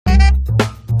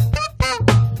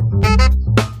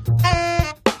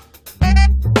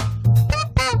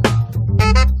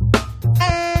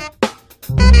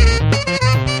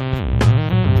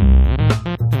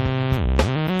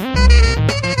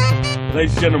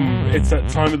gentlemen, it's that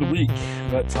time of the week,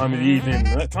 that time of the evening,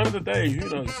 that time of the day. Who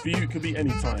knows? For you, it could be any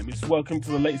time. It's welcome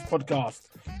to the latest podcast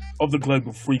of the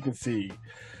Global Frequency.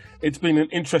 It's been an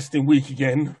interesting week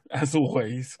again, as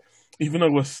always. Even though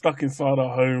we're stuck inside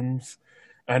our homes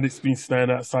and it's been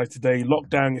snowing outside today,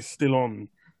 lockdown is still on.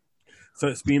 So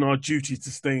it's been our duty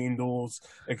to stay indoors,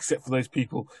 except for those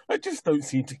people that just don't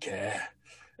seem to care.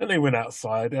 And they went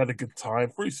outside, had a good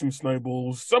time, threw some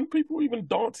snowballs. Some people even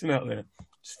dancing out there.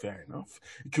 It's fair enough.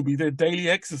 It could be their daily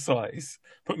exercise.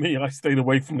 But me, I stayed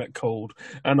away from that cold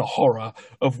and the horror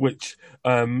of which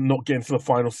not getting to the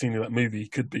final scene of that movie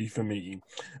could be for me.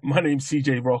 My name's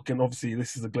CJ Rock, and obviously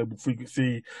this is a Global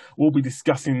Frequency. We'll be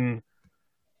discussing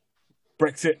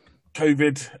Brexit,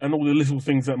 COVID, and all the little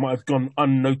things that might have gone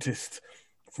unnoticed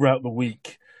throughout the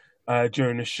week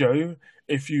during the show.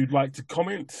 If you'd like to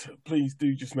comment, please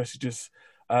do just message us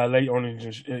later on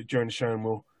during the show, and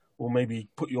we'll maybe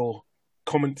put your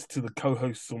comments to the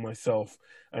co-hosts or myself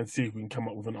and see if we can come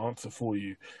up with an answer for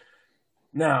you.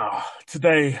 Now,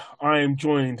 today I am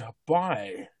joined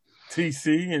by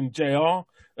TC and JR,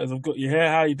 as I've got you here.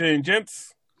 How you doing,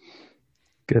 gents?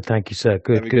 Good, thank you, sir.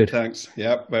 Good. Thanks.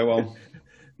 Yep, very well.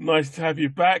 Nice to have you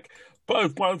back.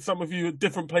 Both, while some of you at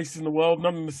different places in the world,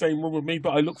 none in the same room with me,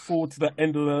 but I look forward to the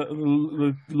end of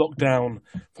the lockdown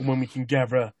from when we can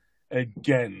gather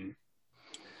again.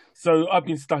 So I've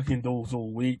been stuck indoors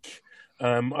all week.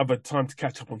 I've had time to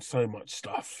catch up on so much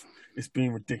stuff. It's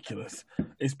been ridiculous.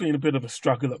 It's been a bit of a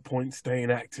struggle at points staying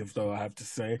active, though, I have to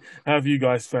say. How have you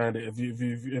guys found it? Have you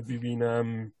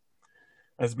been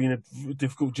has it been a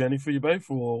difficult journey for you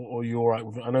both, or are you all right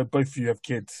with it? I know both of you have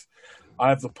kids. I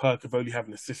have the perk of only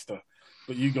having a sister,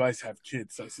 but you guys have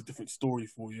kids, so it's a different story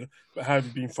for you. But how have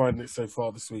you been finding it so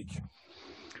far this week?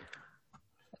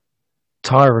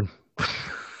 Tiring. But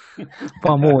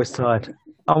I'm always tired.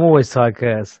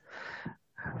 Guys.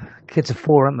 Kids are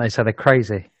 4, aren't they? So they're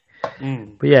crazy.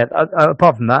 But yeah,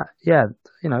 apart from that, yeah,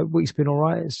 week's been all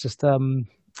right. It's just been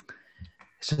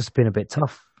a bit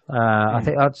tough. I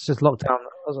think it's just lockdown.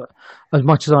 As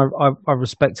much as I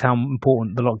respect how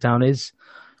important the lockdown is,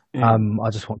 I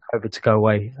just want COVID to go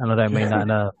away, and I don't mean that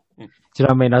do you know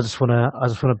what I mean? I just want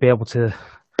to be able to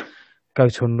go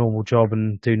to a normal job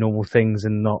and do normal things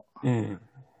and not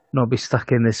be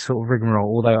stuck in this sort of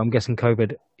rigmarole. Although I'm guessing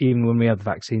COVID, even when we have the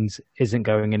vaccines, isn't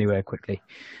going anywhere quickly.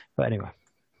 But anyway.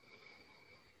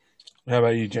 How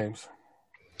about you, James?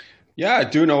 Yeah,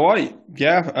 doing all right.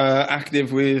 Yeah,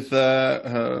 active with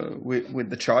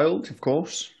the child, of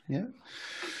course. Yeah,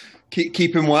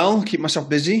 keep him well. Keep myself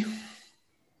busy.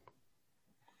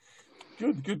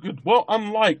 Good. Well,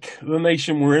 unlike the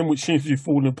nation we're in, which seems to be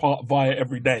falling apart via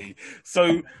every day.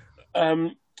 So,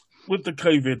 with the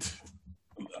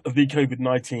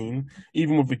COVID-19,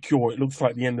 even with the cure, it looks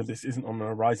like the end of this isn't on the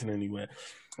horizon anywhere.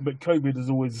 But COVID has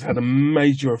always had a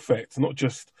major effect, not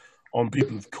just on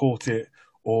people who've caught it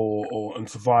and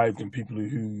survived, and people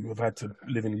who have had to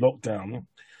live in lockdown,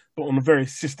 but on the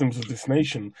various systems of this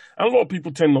nation. And a lot of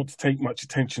people tend not to take much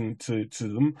attention to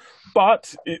them.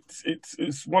 But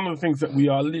it's one of the things that we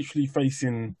are literally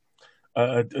facing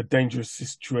a dangerous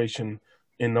situation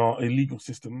in our illegal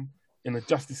system, in the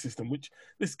justice system, which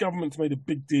this government's made a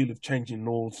big deal of changing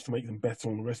laws to make them better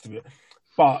and the rest of it.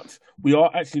 But we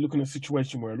are actually looking at a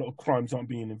situation where a lot of crimes aren't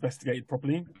being investigated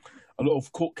properly. A lot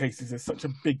of court cases, there's such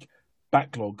a big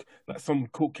backlog that some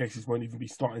court cases won't even be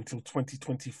starting until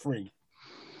 2023,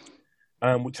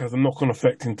 which has a knock-on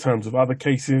effect in terms of other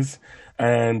cases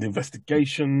and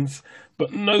investigations.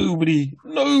 But nobody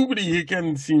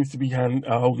again seems to be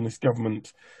holding this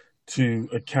government to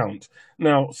account.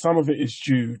 Now, some of it is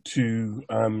due to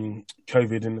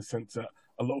COVID, in the sense that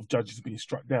a lot of judges are being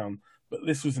struck down. But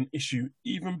this was an issue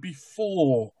even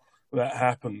before that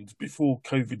happened, before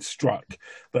COVID struck,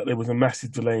 that there was a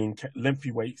massive delay in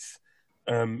lengthy waits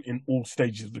in all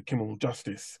stages of the criminal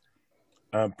justice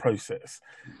process.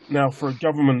 Now, for a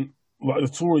government, like the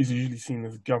Tories are usually seen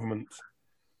as a government,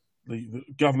 the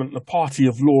government, the party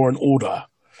of law and order.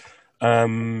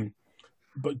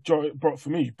 But for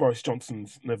me, Boris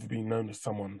Johnson's never been known as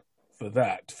someone for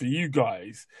that. For you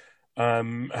guys, why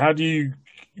do you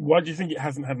think it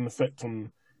hasn't had an effect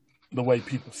on the way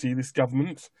people see this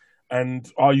government?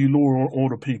 And are you law and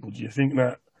order people? Do you think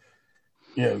that,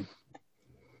 do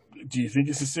you think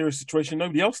it's a serious situation?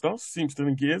 Nobody else seems to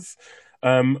think it is.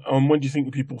 And when do you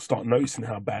think people start noticing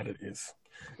how bad it is?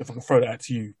 If I can throw that out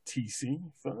to you, TC,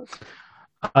 first.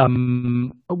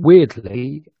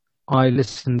 Weirdly, I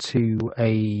listened to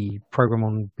a program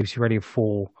on BBC Radio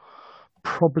 4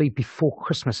 probably before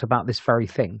Christmas about this very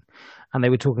thing, and they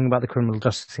were talking about the criminal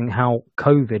justice thing, how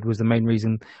COVID was the main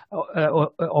reason.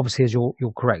 Obviously, as you're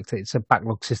correct, it's a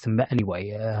backlog system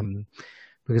anyway,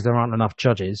 because there aren't enough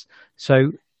judges.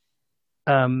 So,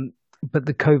 but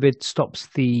the COVID stops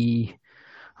the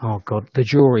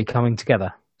jury coming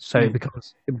together. So it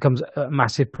becomes a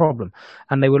massive problem.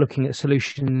 And they were looking at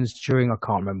solutions during, I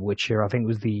can't remember which year, I think it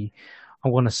was I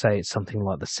want to say it's something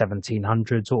like the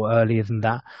 1700s or earlier than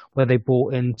that, where they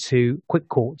brought into quick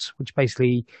courts, which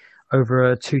basically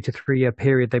over a 2 to 3 year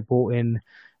period, they brought in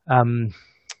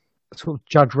sort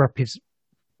of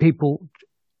people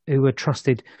who were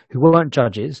trusted, who weren't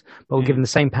judges, but were given the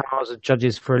same powers as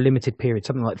judges for a limited period,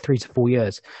 something like 3 to 4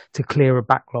 years, to clear a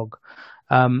backlog.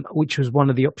 Which was one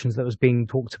of the options that was being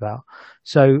talked about.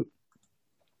 So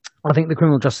I think the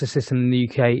criminal justice system in the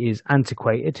UK is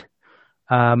antiquated,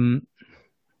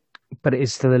 but it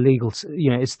is still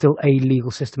it's still a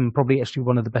legal system, and probably actually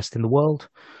one of the best in the world,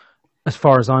 as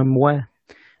far as I'm aware.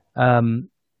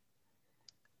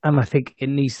 And I think it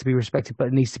needs to be respected, but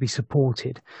it needs to be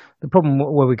supported. The problem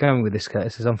where we're going with this,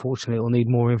 Curtis, is unfortunately it will need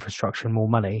more infrastructure and more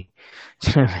money. Do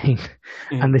you know what I mean?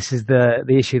 And this is the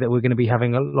issue that we're going to be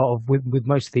having a lot of with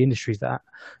most of the industries that,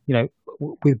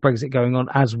 with Brexit going on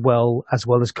as well as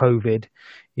COVID,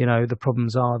 the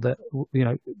problems are that,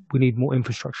 we need more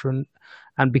infrastructure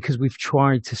and because we've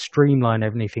tried to streamline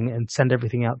everything and send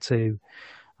everything out to,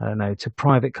 to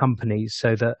private companies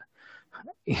so that,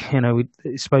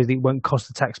 supposedly it won't cost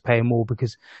the taxpayer more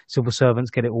because civil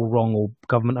servants get it all wrong or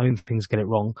government-owned things get it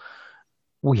wrong.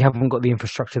 We haven't got the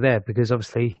infrastructure there because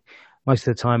obviously most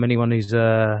of the time anyone who's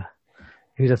a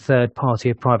third party,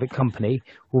 a private company,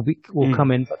 will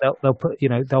come in, but they'll put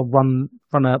they'll run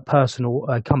a person or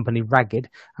a company ragged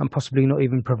and possibly not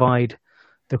even provide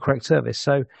the correct service.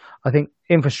 So I think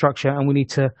infrastructure, and we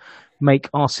need to make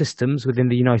our systems within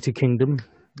the United Kingdom,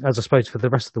 as I suppose for the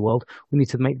rest of the world, we need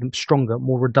to make them stronger,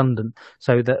 more redundant,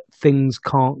 so that things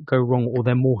can't go wrong, or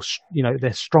they're more,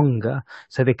 they're stronger,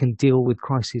 so they can deal with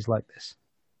crises like this.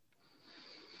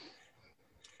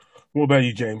 What about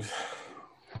you, James?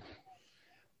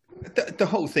 The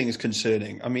whole thing is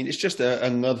concerning. I mean, it's just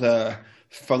another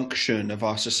function of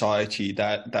our society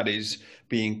that is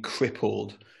being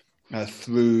crippled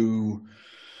through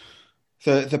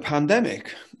the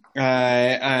pandemic.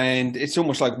 And it's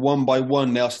almost like one by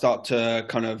one they'll start to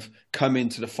kind of come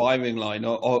into the firing line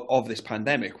of this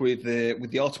pandemic with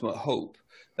the ultimate hope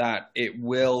that it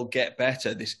will get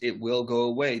better. It will go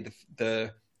away.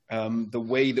 The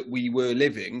way that we were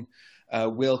living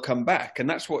will come back, and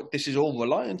that's what this is all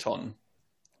reliant on.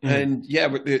 And there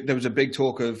was a big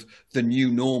talk of the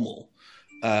new normal.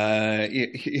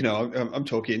 I'm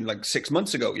talking like 6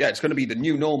 months ago. Yeah, it's going to be the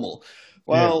new normal.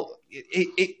 Well,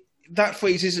 that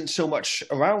phrase isn't so much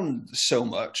around so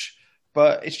much,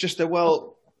 but it's just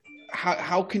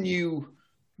how can you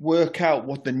work out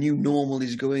what the new normal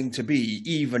is going to be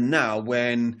even now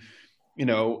when,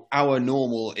 our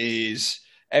normal is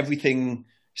everything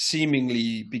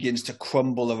seemingly begins to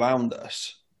crumble around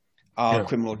us. Our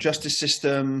criminal justice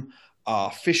system,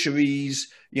 our fisheries,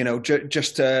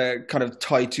 just to kind of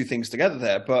tie two things together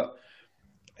there. But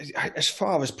as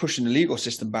far as pushing the legal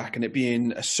system back and it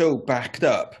being so backed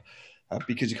up,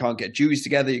 because you can't get juries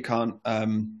together, you can't,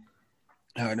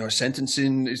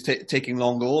 sentencing is taking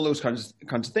longer, all those kinds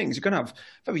of things. You're going to have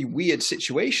very weird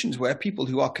situations where people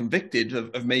who are convicted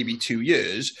of maybe 2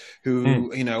 years, who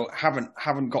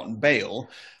haven't gotten bail,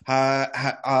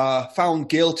 are found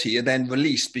guilty and then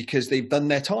released because they've done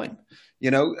their time.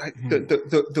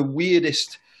 The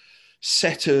weirdest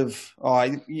set of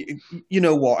I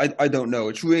don't know.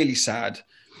 It's really sad.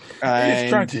 It's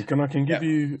tragic, and I can give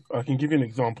you an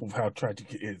example of how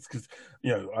tragic it is, because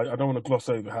I don't want to gloss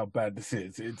over how bad this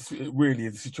is. It really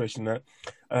is a situation that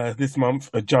this month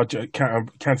a judge at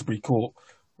Canterbury Court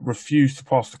refused to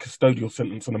pass the custodial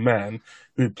sentence on a man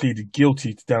who had pleaded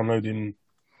guilty to downloading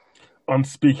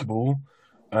unspeakable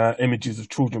images of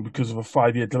children because of a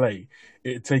 5-year delay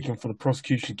it had taken for the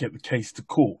prosecution to get the case to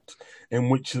court, in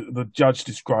which the judge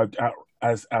described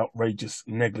as outrageous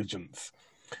negligence.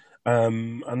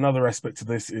 Another aspect of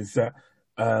this is that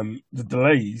the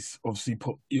delays obviously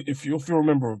if you're a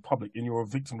member of the public and you're a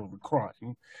victim of a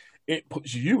crime, it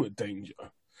puts you at danger.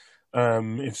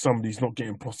 If somebody's not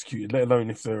getting prosecuted, let alone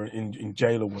if they're in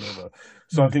jail or whatever.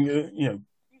 So I think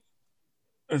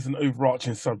as an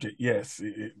overarching subject, yes,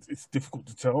 it's difficult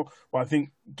to tell, but I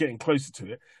think getting closer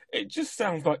to it, it just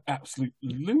sounds like absolute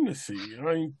lunacy. I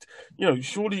mean,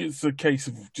 surely it's a case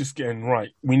of just getting right.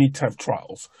 We need to have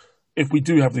trials. If we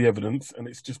do have the evidence and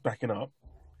it's just backing up,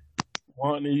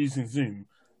 why aren't they using Zoom?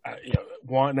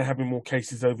 why aren't they having more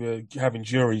cases over having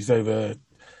juries over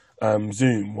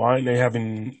Zoom? Why aren't they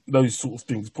having those sort of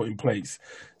things put in place?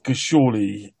 Because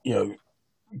surely,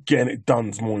 getting it done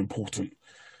is more important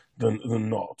than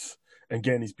not, and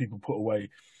getting these people put away.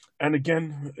 And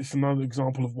again, it's another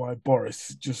example of why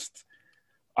Boris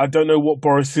I don't know what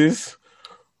Boris is,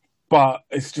 but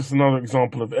it's just another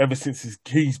example of ever since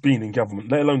he's been in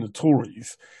government, let alone the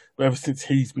Tories, but ever since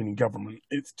he's been in government,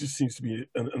 it just seems to be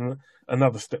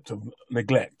another step of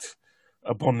neglect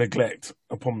upon neglect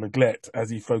upon neglect as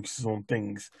he focuses on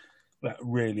things that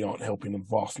really aren't helping the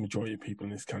vast majority of people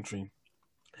in this country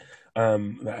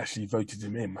that actually voted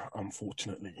him in,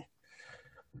 unfortunately.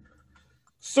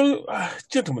 So,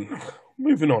 gentlemen,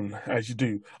 moving on as you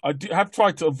do. I have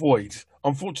tried to avoid,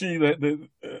 unfortunately,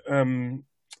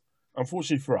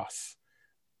 unfortunately for us,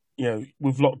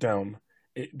 with lockdown,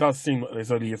 it does seem like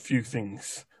there's only a few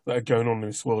things that are going on in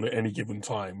this world at any given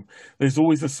time. There's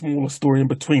always a smaller story in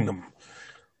between them.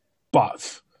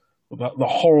 But the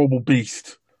horrible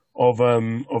beast of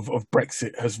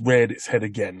Brexit has reared its head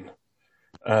again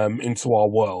into our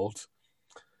world.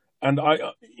 And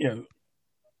I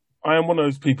am one of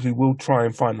those people who will try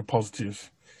and find the positive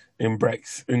in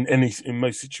Brexit in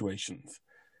most situations.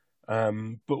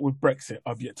 But with Brexit,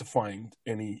 I've yet to find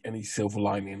any silver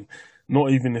lining.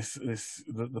 Not even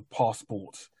the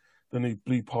passport, the new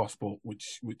blue passport,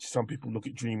 which some people look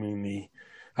at dreamingly.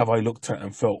 Have I looked at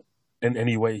and felt in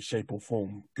any way, shape, or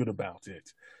form good about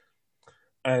it?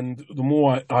 And the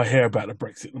more I hear about the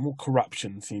Brexit, the more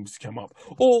corruption seems to come up,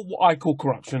 or what I call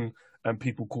corruption and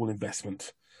people call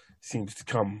investment seems to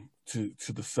come to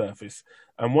the surface.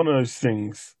 And one of those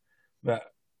things that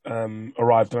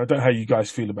arrived, and I don't know how you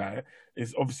guys feel about it,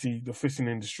 is obviously the fishing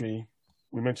industry,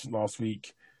 we mentioned last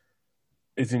week,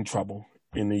 is in trouble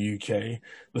in the UK.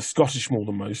 The Scottish more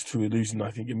than most, who are losing,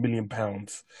 I think, £1 million,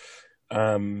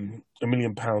 £1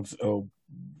 million a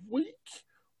week,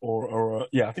 or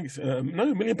I think it's £1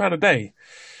 million a day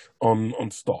on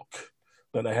stock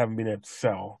that they haven't been able to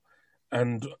sell.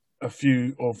 And a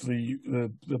few of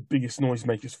the biggest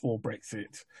noisemakers for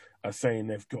Brexit are saying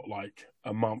they've got like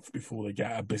a month before they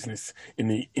get out of business in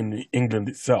the England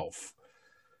itself.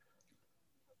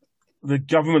 The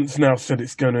government's now said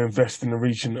it's going to invest in the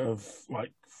region of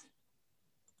like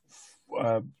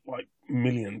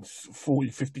millions, 40,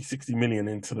 50, 60 million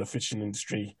into the fishing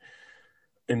industry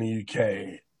in the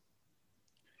UK.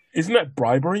 Isn't that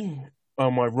bribery?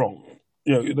 Am I wrong?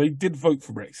 They did vote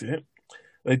for Brexit.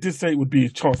 They did say it would be a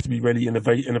chance to be really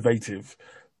innovative,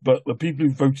 but the people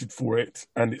who voted for it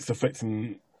and it's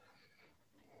affecting,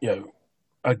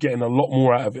 are getting a lot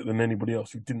more out of it than anybody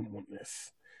else who didn't want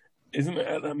this. Isn't it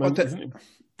at that moment? Isn't it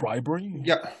bribery?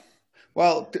 Yeah.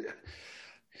 Well,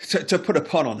 to put a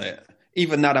pun on it,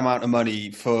 even that amount of money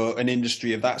for an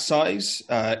industry of that size,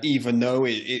 even though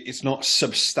it's not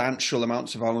substantial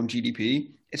amounts of our own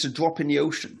GDP, it's a drop in the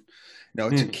ocean.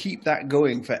 To keep that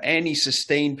going for any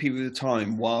sustained period of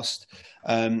time whilst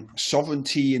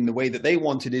sovereignty in the way that they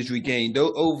wanted is regained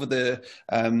over the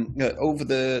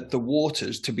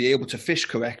waters to be able to fish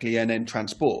correctly and then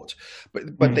transport.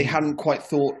 But they hadn't quite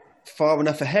thought far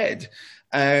enough ahead.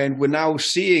 And we're now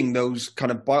seeing those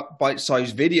kind of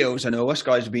bite-sized videos. I know us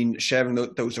guys have been sharing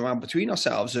those around between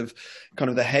ourselves of kind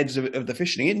of the heads of the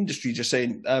fishing industry just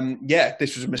saying,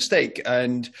 this was a mistake.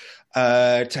 And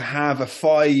to have a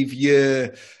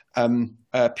 5-year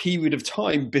period of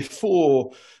time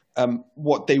before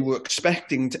what they were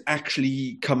expecting to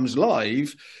actually comes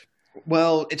live,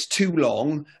 well, it's too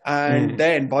long. And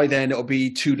then by then it'll be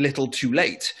too little too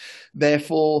late.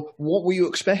 Therefore, what were you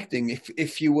expecting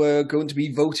if you were going to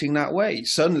be voting that way?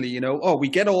 Suddenly, we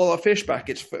get all our fish back.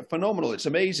 It's phenomenal. It's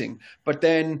amazing. But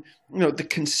then, the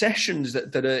concessions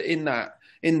that are in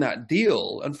that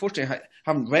deal, unfortunately, I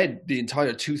haven't read the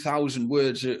entire 2,000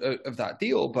 words of that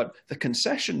deal, but the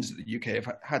concessions that the UK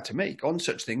have had to make on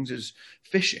such things as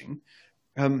fishing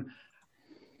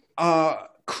are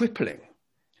crippling.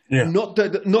 Yeah. Not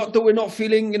that we're not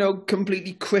feeling,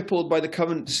 completely crippled by the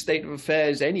current state of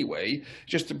affairs anyway.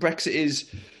 Just that Brexit is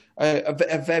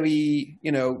a very,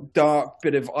 dark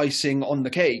bit of icing on the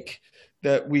cake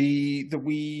that we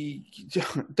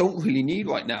don't really need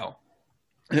right now,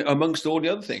 amongst all the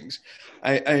other things.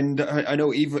 I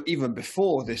know even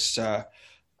before this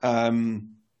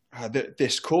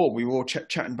this call, we were all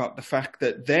chatting about the fact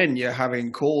that then you're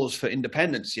having calls for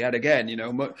independence yet again.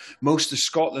 Most of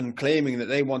Scotland claiming that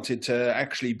they wanted to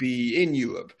actually be in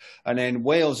Europe, and then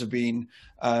Wales have been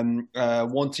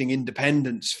wanting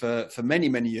independence for many,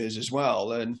 many years as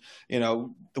well. And the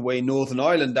way Northern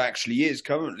Ireland actually is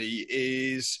currently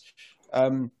is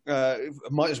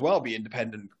might as well be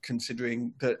independent,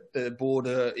 considering that the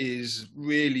border is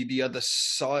really the other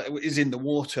side, is in the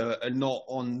water and not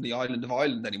on the island of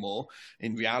Ireland anymore.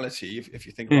 In reality, if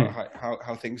you think about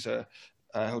how things are,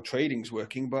 how trading's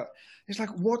working, but it's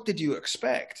like, what did you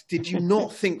expect? Did you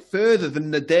not think further than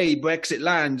the day Brexit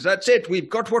lands? That's it. We've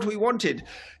got what we wanted.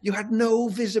 You had no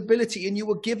visibility, and you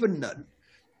were given none.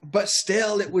 But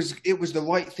still, it was the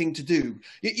right thing to do.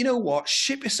 You know what?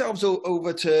 Ship yourselves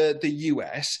over to the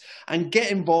US and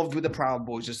get involved with the Proud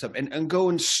Boys or something, and go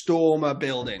and storm a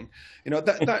building. You know,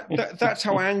 that's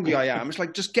how angry I am. It's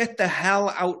like, just get the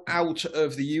hell out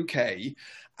of the UK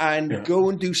and go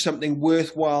and do something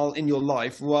worthwhile in your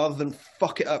life, rather than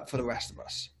fuck it up for the rest of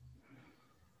us.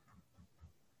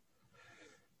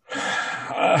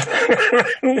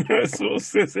 That sort of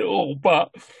says it all, but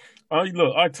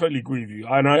I totally agree with you,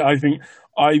 and I think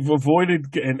I've avoided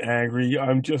getting angry.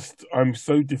 I'm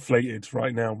so deflated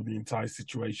right now with the entire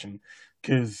situation,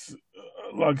 because,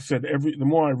 like I said, the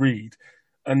more I read,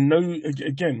 and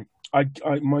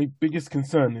my biggest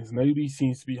concern is nobody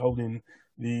seems to be holding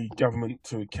the government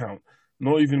to account.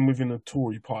 Not even within the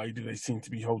Tory party do they seem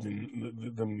to be holding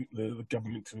the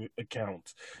government to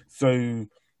account. So,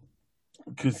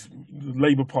 because the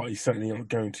Labour Party certainly aren't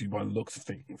going to, by the looks of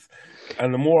things.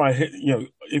 And the more I hit,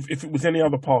 if it was any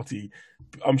other party,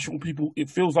 I'm sure it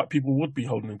feels like people would be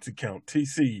holding them to account.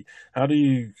 TC,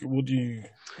 what do you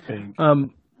think?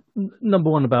 Number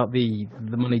one, about the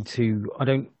money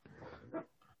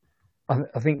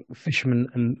I think fishermen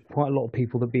and quite a lot of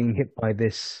people that are being hit by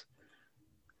this,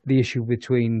 the issue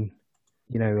between,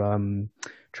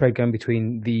 trade going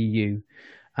between the EU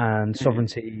and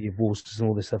sovereignty of waters and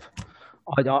all this stuff.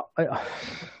 I,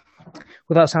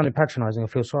 without sounding patronising, I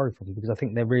feel sorry for them, because I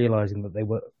think they're realising that they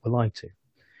were lied to.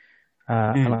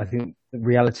 And I think the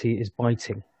reality is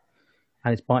biting,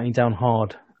 and it's biting down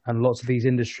hard. And lots of these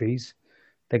industries,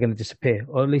 they're going to disappear,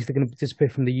 or at least they're going to disappear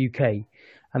from the UK.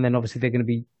 And then obviously they're going to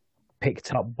be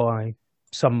picked up by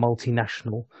some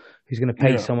multinational who's going to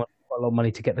pay someone quite a lot of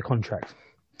money to get the contract.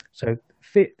 So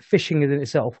fishing in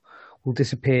itself will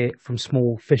disappear from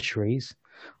small fisheries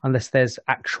unless there's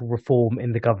actual reform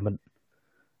in the government.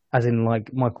 As in,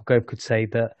 like Michael Gove could say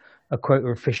that a quota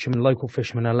of fishermen, local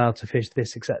fishermen, are allowed to fish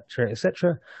this,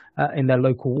 etc., in their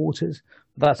local waters.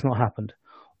 But that's not happened.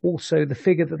 Also, the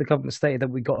figure that the government stated,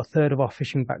 that we got a third of our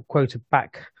fishing quota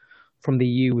back from the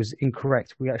EU, was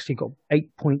incorrect. We actually got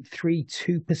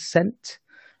 8.32%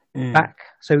 back.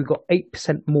 So we got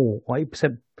 8% more, or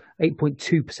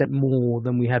 8.2% more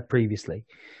than we had previously.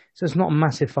 So it's not a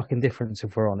massive fucking difference,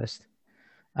 if we're honest.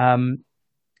 I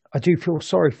do feel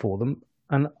sorry for them,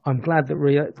 and I'm glad that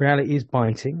reality is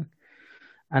biting,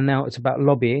 and now it's about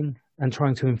lobbying and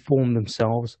trying to inform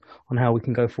themselves on how we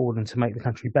can go forward and to make the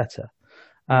country better.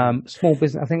 Small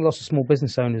business, I think lots of small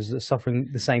business owners are suffering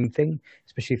the same thing,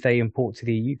 especially if they import to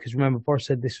the EU, because remember, Boris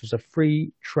said this was a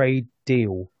free trade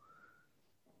deal.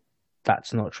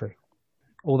 That's not true.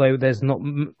 Although there's not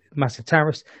massive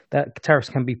tariffs, that tariffs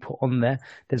can be put on there.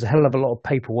 There's a hell of a lot of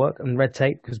paperwork and red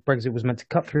tape, because Brexit was meant to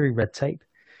cut through red tape.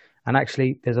 And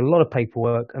actually, there's a lot of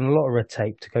paperwork and a lot of red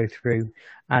tape to go through,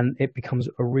 and it becomes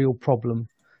a real problem,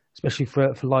 especially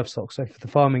for livestock. So for the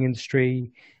farming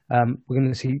industry, we're going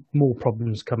to see more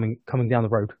problems coming down the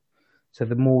road. So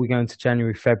the more we go into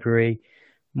January, February,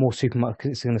 more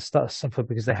supermarkets are going to suffer,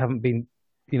 because they haven't been,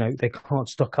 they can't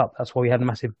stock up. That's why we had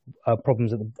massive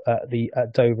problems at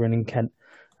Dover and in Kent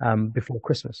before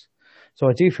Christmas. So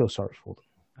I do feel sorry for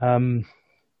them.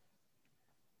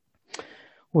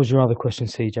 What was your other question,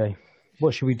 CJ?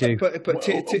 What should we do?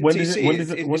 When does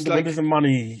the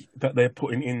money that they're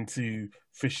putting into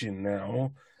fishing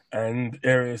now, and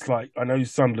areas like, I know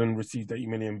Sunderland received 8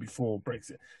 million before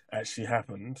Brexit actually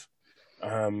happened,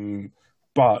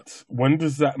 but when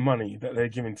does that money that they're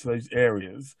giving to those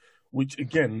areas, which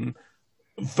again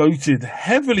voted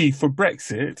heavily for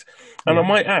Brexit, and I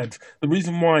might add, the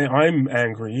reason why I'm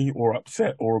angry or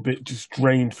upset or a bit just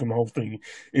drained from the whole thing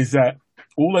is that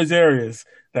all those areas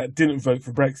that didn't vote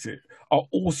for Brexit are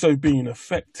also being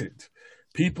affected.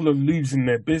 People are losing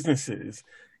their businesses.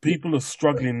 People are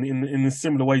struggling in a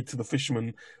similar way to the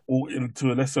fishermen, or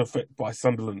to a lesser effect by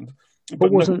Sunderland.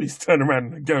 But nobody's turning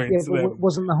around and going to them.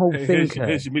 Wasn't the whole thing?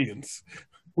 Here's your millions.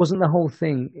 Wasn't the whole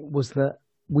thing was that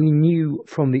we knew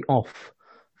from the off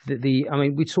that we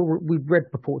read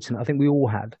reports, and I think we all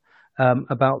had,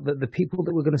 about the people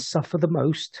that were going to suffer the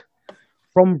most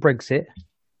from Brexit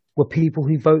were people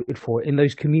who voted for it in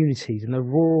those communities, in the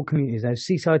rural communities, those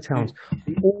seaside towns.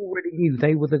 We already knew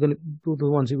they were the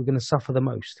ones who were going to suffer the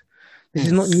most. This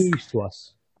is not news to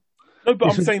us. No,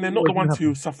 but I'm saying they're not the ones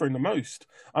who are suffering the most.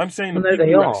 I'm saying the people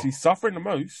who are actually suffering the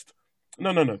most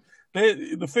No, no, no.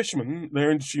 The fishermen,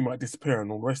 their industry might disappear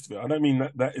and all the rest of it. I don't mean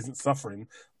that that isn't suffering,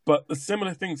 but the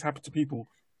similar things happen to people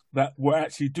that were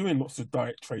actually doing lots of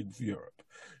direct trade with Europe,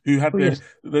 who had Oh yes,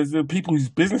 there's the people whose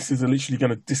businesses are literally going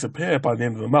to disappear by the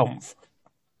end of the month,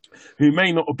 who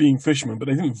may not have been fishermen, but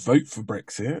they didn't vote for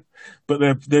Brexit, but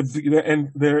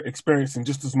they're experiencing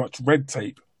just as much red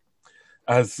tape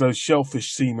as those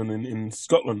shellfish seamen in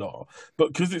Scotland are.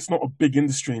 But because it's not a big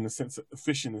industry in the sense that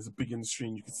fishing is a big industry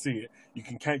and you can see it, you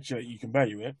can calculate, you can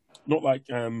value it. Not like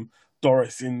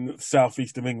Doris in the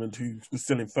southeast of England who was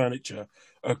selling furniture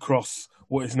across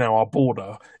what is now our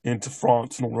border into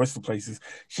France and all the rest of the places.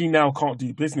 She now can't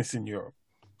do business in Europe.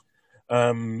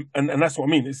 And that's what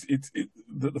I mean.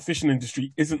 The fishing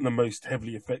industry isn't the most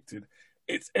heavily affected.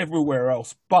 It's everywhere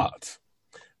else, but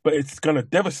it's going to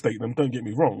devastate them. Don't get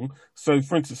me wrong. So,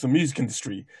 for instance, the music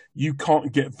industry, you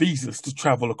can't get visas to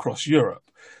travel across Europe.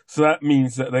 So that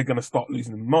means that they're going to start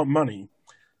losing money.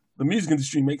 The music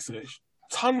industry makes a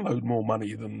ton load more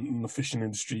money than the fishing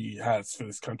industry has for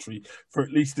this country for at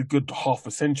least a good half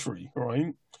a century,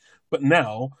 right? But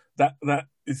now that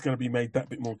is going to be made that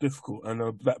bit more difficult and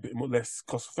that bit more less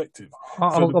cost effective.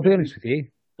 I'll be honest with you.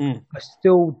 I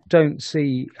still don't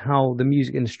see how the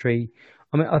music industry.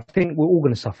 I mean, I think we're all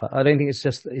going to suffer. I don't think it's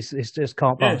just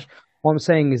carte blanche. Yeah. What I'm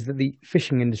saying is that the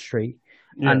fishing industry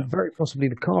and very possibly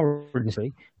the car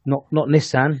industry, not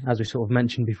Nissan as we sort of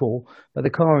mentioned before, but the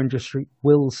car industry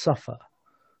will suffer.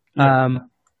 Yeah.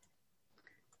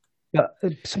 But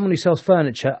someone who sells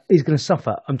furniture is going to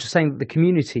suffer. I'm just saying that the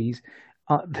communities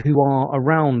who are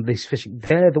around this fishing,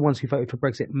 they're the ones who voted for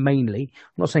Brexit mainly.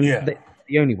 I'm not saying they're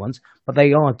the only ones, but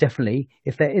they are definitely.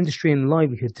 If their industry and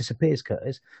livelihood disappears,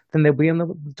 Curtis, then they'll be on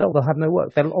the dole. They'll have no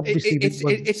work. They'll obviously.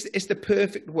 It's the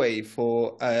perfect way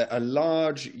for a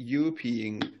large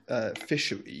European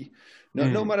fishery,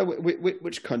 no matter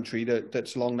which country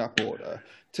that's along that border,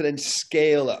 to then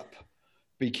scale up.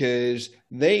 Because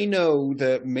they know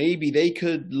that maybe they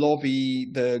could lobby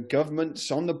the governments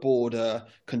on the border,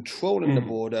 controlling the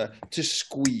border, to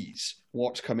squeeze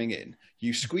what's coming in.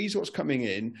 You squeeze what's coming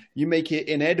in, you make it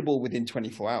inedible within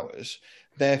 24 hours.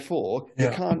 Therefore,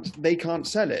 they can't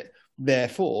sell it.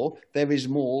 Therefore, there is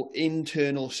more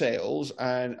internal sales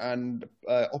and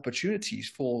opportunities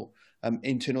for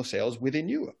internal sales within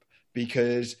Europe.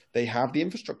 Because they have the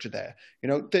infrastructure there. You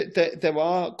know, there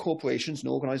are corporations and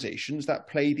organizations that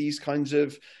play these kinds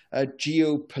of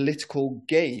geopolitical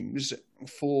games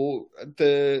for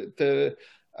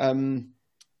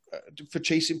for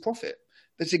chasing profit.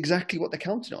 That's exactly what they're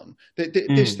counting on.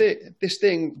 This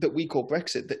thing that we call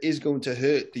Brexit that is going to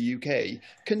hurt the UK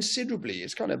considerably.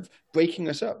 It's kind of breaking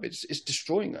us up. It's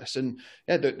destroying us. And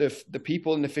the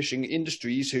people in the fishing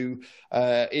industries who,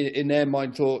 in their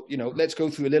mind, thought, let's go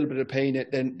through a little bit of pain,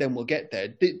 then we'll get there.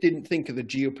 Didn't think of the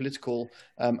geopolitical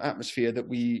atmosphere that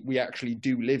we actually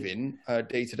do live in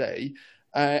day to day,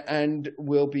 and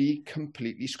will be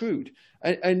completely screwed.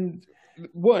 And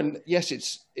one, yes,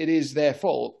 it is their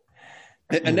fault.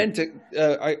 And then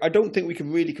I don't think we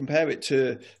can really compare it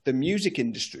to the music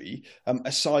industry,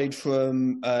 aside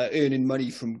from earning money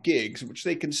from gigs, which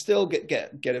they can still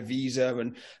get a visa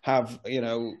and have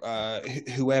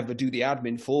whoever do the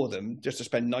admin for them just to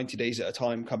spend 90 days at a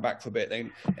time, come back for a bit,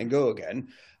 and go again.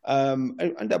 And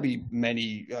there'll be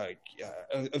many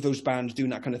of those bands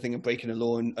doing that kind of thing and breaking the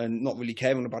law and not really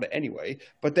caring about it anyway.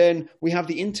 But then we have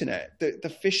the internet.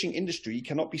 The fishing industry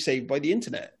cannot be saved by the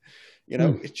internet.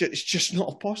 It's just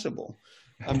not possible.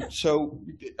 So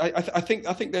I think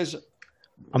there's.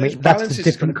 I mean, that's a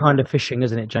different kind of fishing,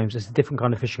 isn't it, James? It's a different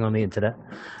kind of fishing on the internet.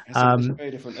 It's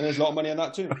very different, and there's a lot of money on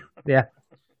that too. Yeah.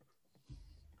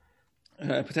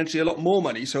 Potentially a lot more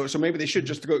money. So maybe they should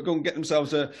just go and get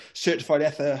themselves a certified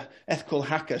ethical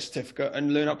hacker certificate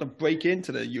and learn how to break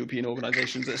into the European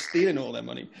organisations that are stealing all their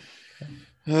money.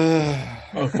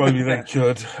 If only they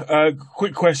could.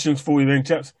 Quick questions for you then,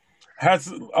 chaps.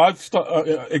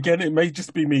 Again, it may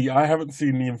just be me. I haven't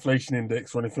seen the inflation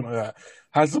index or anything like that.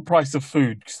 Has the price of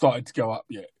food started to go up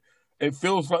yet? It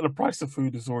feels like the price of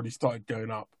food has already started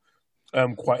going up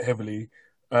quite heavily.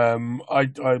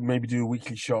 I maybe do a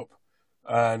weekly shop,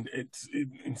 and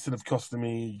instead of costing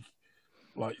me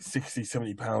like 60,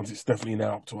 70 pounds, it's definitely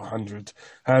now up to 100.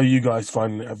 How are you guys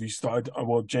finding it? Have you started?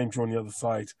 Well, James, you're on the other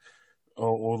side.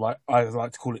 Or like I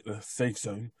like to call it the safe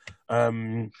zone. Have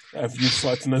you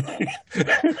started to know?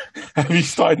 Have you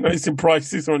started noticing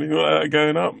prices or anything like that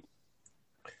going up?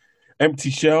 Empty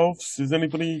shelves. Has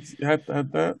anybody had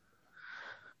that?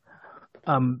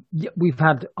 Yeah, we've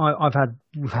had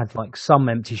like some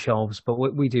empty shelves, but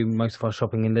we do most of our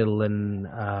shopping in Lidl and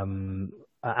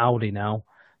at Aldi now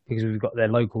because we've got they're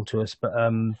local to us. But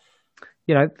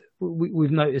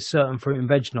we've noticed certain fruit and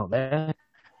veg not there.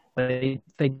 They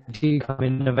do come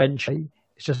in eventually.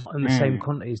 It's just not in the same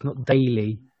quantities, not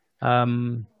daily.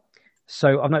 So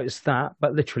I've noticed that,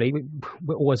 but literally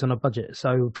we're always on a budget.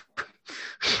 So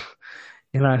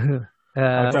I don't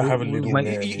have a little.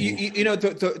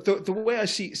 The way I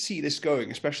see this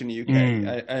going, especially in the UK,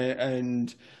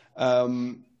 and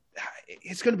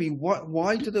it's going to be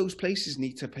why do those places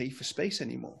need to pay for space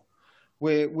anymore?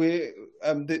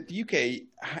 The UK,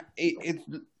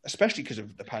 especially because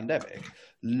of the pandemic,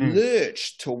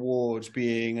 lurched towards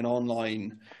being an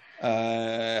online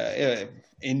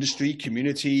industry,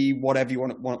 community, whatever you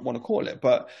want to call it.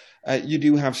 But you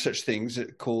do have such things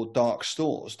called dark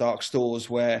stores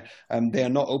where they are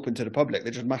not open to the public.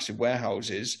 They're just massive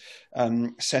warehouses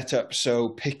set up so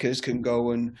pickers can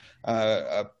go and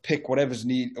pick whatever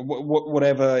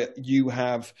you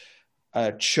have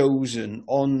chosen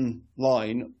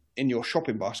online in your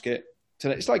shopping basket. So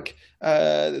it's like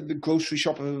the grocery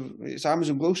shop it's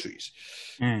Amazon groceries,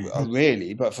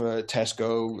 really, but for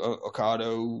Tesco,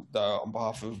 Ocado, on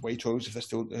behalf of Waitrose, if they're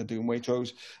still doing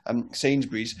Waitrose,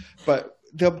 Sainsbury's. But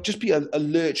there'll just be a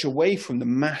lurch away from the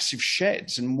massive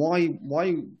sheds. And why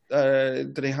do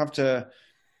they have to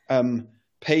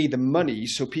pay the money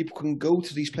so people can go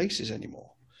to these places anymore?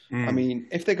 I mean,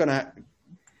 if they're going to...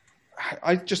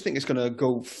 I just think it's going to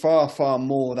go far, far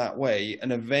more that way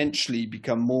and eventually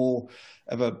become more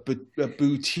of a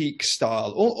boutique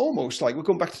style, or almost like we're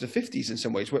going back to the 50s in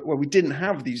some ways, where we didn't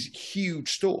have these huge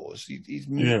stores.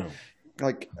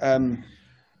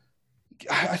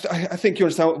 I think you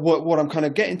understand what I'm kind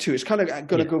of getting to. It's kind of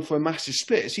going to go for a massive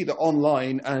split. It's either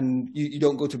online and you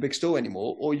don't go to a big store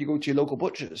anymore, or you go to your local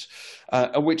butchers,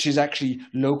 which is actually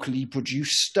locally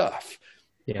produced stuff.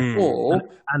 Yeah.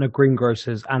 And a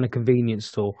greengrocer's and a convenience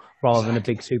store rather than a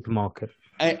big supermarket.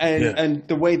 And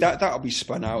the way that'll be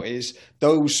spun out is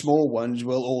those small ones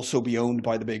will also be owned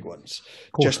by the big ones,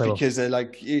 just because they're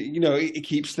like, it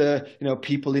keeps the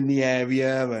people in the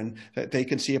area and they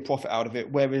can see a profit out of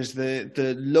it. Whereas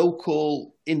the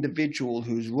local individual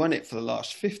who's run it for the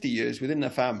last 50 years within their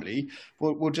family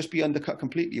will just be undercut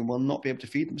completely and will not be able to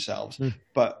feed themselves.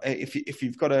 But if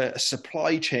you've got a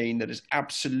supply chain that is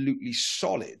absolutely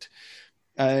solid,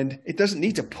 and it doesn't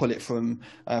need to pull it from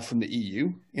the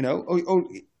EU, or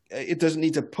it doesn't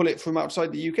need to pull it from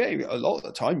outside the UK a lot of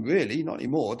the time, really, not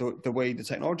anymore, the way the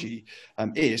technology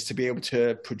is to be able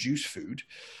to produce food.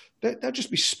 They'll just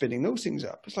be spinning those things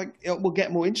up. It's like it will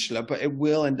get more insular, but it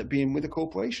will end up being with the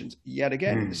corporations yet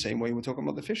again, in the same way we're talking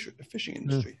about the fishing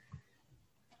industry.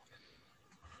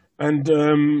 And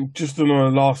just on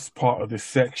our last part of this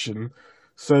section,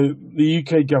 so the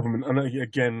UK government, and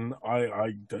again,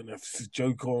 I don't know if it's a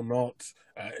joke or not.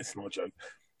 It's not a joke.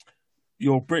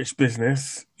 You're a British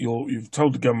business. You've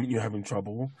told the government you're having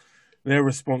trouble. Their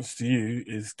response to you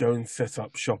is go and set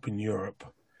up shop in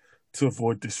Europe to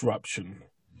avoid disruption.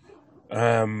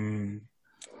 They've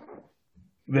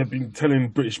been telling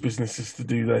British businesses to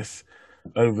do this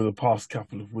over the past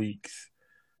couple of weeks.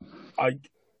 I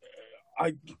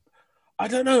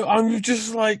don't know. I'm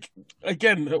just like,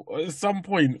 again, at some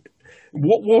point,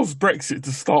 what was Brexit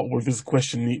to start with is a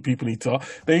question people need to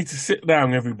ask. They need to sit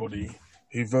down, everybody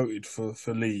who voted for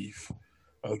leave,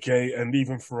 okay, and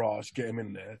even Farage, get him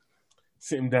in there,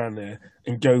 sit him down there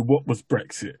and go, what was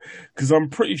Brexit? Because I'm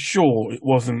pretty sure it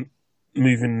wasn't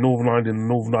moving Northern Ireland and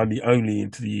Northern Ireland only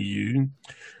into the EU.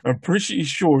 I'm pretty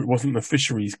sure it wasn't the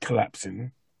fisheries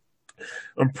collapsing.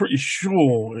 I'm pretty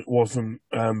sure it wasn't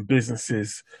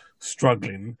businesses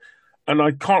struggling, and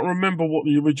I can't remember what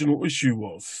the original issue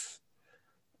was.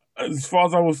 As far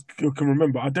as I can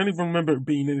remember, I don't even remember it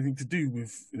being anything to do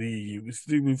with the EU. It was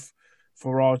to do with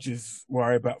Farage's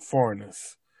worry about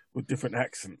foreigners with different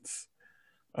accents.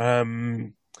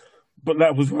 But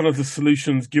that was one of the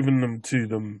solutions given to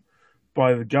them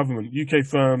by the government. UK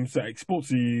firms that export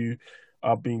to the EU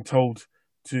are being told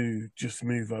to just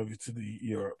move over to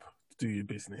Europe to do your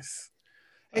business.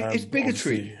 It's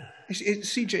bigotry.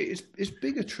 CJ, it's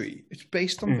bigotry. It's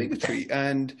based on bigotry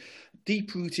and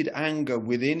deep-rooted anger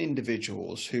within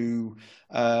individuals who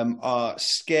are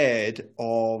scared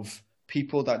of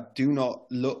people that do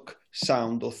not look,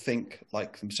 sound, or think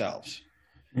like themselves.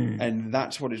 And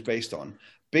that's what it's based on.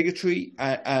 Bigotry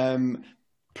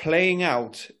playing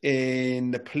out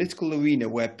in the political arena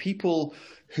where people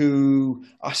who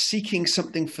are seeking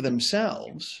something for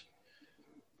themselves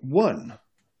won.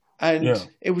 And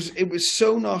it was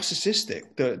so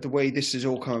narcissistic, the way this has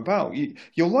all come about.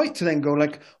 You're right to then go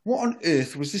like, what on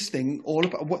earth was this thing all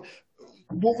about? What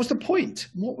was the point?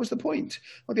 What was the point?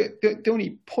 Well, the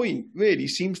only point really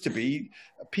seems to be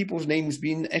people's names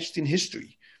being etched in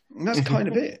history. And that's kind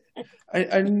of it.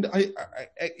 And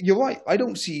you're right. I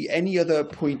don't see any other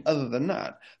point other than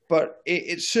that. But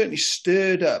it certainly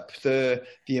stirred up the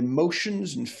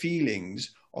emotions and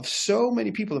feelings of so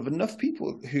many people, of enough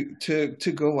people who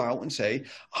to go out and say,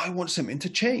 I want something to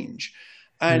change.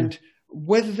 And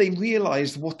whether they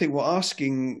realized what they were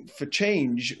asking for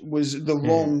change was the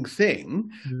wrong thing,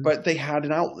 but they had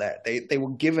an outlet. They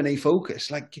were given a focus.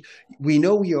 Like, we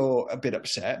know you're a bit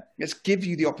upset. Let's give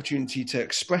you the opportunity to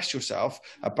express yourself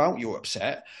about your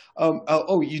upset.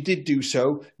 Oh, you did do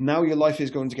so. Now your life is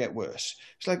going to get worse.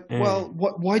 It's like, well,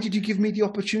 why did you give me the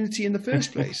opportunity in the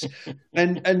first place?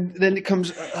 and then it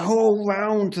comes a whole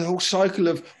round, the whole cycle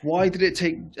of why did it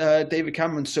take David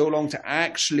Cameron so long to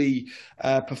actually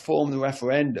perform the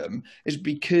referendum? Is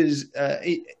because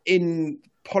in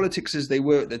politics as they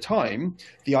were at the time,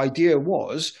 the idea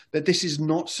was that this is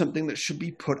not something that should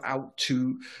be put out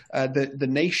to the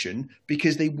nation,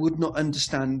 because they would not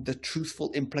understand the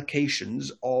truthful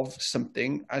implications of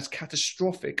something as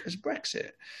catastrophic as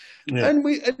Brexit. Yeah. And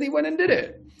they went and did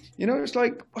it. It's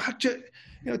like,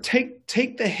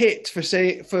 take the hit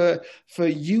for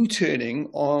you turning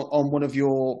on one of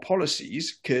your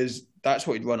policies, because that's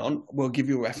what you'd run on. We'll give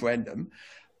you a referendum.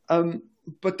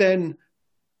 But then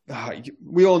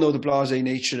we all know the blasé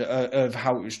nature of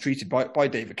how it was treated by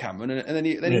David Cameron, and then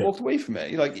he walked away from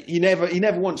it. Like, he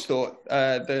never once thought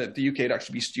the UK would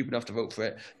actually be stupid enough to vote for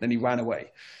it. Then he ran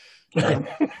away.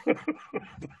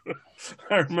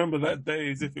 I remember that day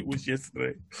as if it was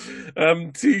yesterday.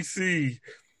 TC,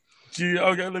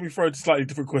 let me throw a slightly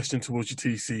different question towards your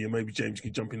TC, and maybe James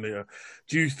can jump in there.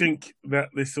 Do you think that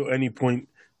this will at any point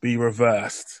be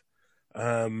reversed?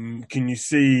 Do you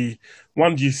see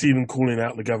them calling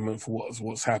out the government for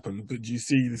what's happened, but do you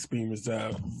see this being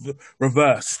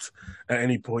reversed at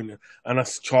any point, and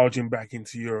us charging back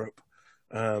into Europe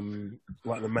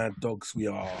like the mad dogs we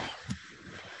are?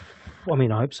 Well, I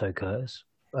mean, I hope so, Curtis.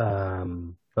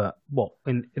 But what,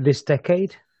 in this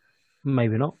decade?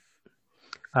 Maybe not.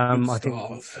 I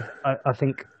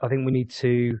think we need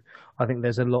to. I think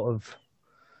there'll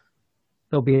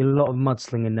be a lot of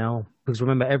mudslinging now, because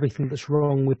remember, everything that's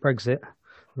wrong with Brexit,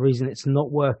 the reason it's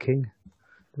not working,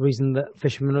 the reason that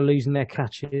fishermen are losing their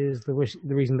catches, the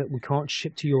reason that we can't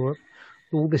ship to Europe,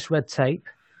 all this red tape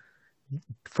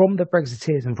from the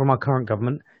Brexiteers and from our current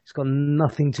government, it's got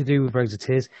nothing to do with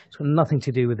Brexiteers. It's got nothing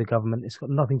to do with the government. It's got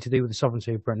nothing to do with the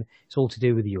sovereignty of Britain. It's all to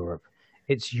do with Europe.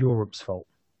 It's Europe's fault.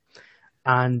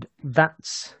 And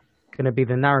that's going to be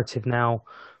the narrative now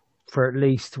for at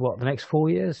least, the next 4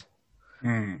 years?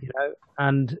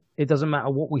 And it doesn't matter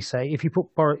what we say. If you put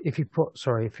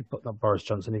not Boris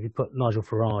Johnson, if you put Nigel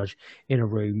Farage in a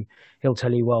room, he'll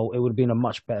tell you, well, it would have been a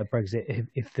much better Brexit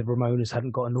if the Remoaners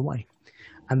hadn't got in the way.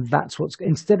 And that's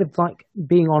instead of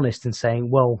being honest and saying,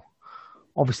 well,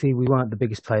 obviously we weren't the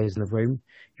biggest players in the room.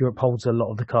 Europe holds a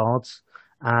lot of the cards,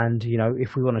 and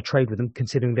if we want to trade with them,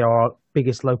 considering they're our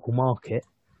biggest local market,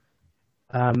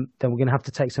 then we're going to have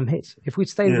to take some hits. If we'd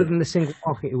stayed within the single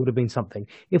market, it would have been something.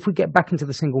 If we get back into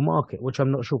the single market, which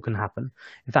I'm not sure can happen,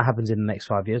 if that happens in the next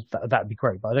 5 years, that'd be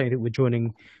great. But I don't think we're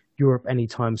joining Europe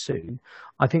anytime soon.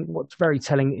 I think what's very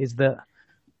telling is that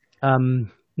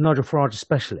Nigel Farage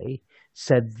especially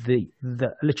said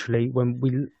that literally when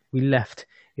we left,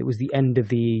 it was the end of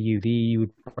the EU. The EU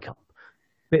would break up.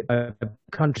 Bit by bit,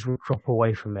 countries would drop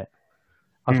away from it.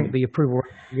 I think the approval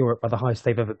rates in Europe are the highest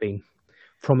they've ever been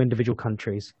from individual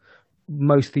countries.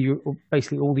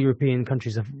 Basically all the European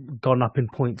countries have gone up in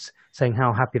points saying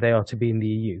how happy they are to be in the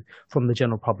EU from the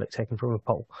general public, taken from a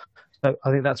poll. So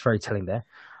I think that's very telling there.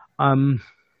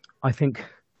 I think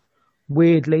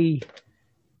weirdly,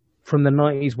 from the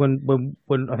 90s when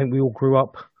I think we all grew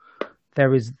up,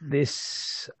 there is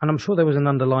this, and I'm sure there was an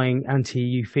underlying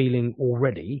anti-EU feeling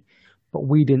already, but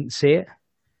we didn't see it,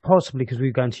 possibly because we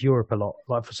were going to Europe a lot,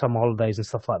 like for summer holidays and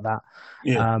stuff like that.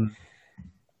 Yeah.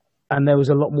 And there was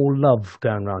a lot more love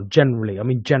going around, generally. I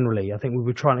think we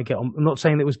were trying to get on. I'm not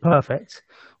saying it was perfect.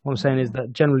 What I'm saying is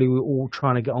that generally we were all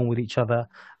trying to get on with each other,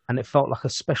 and it felt like a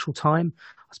special time.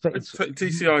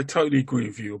 TC, I totally agree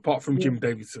with you. Apart from Jim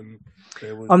Davidson,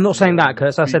 I'm not saying that,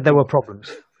 Curtis. I said there were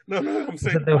problems. No, I'm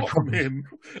saying apart from him.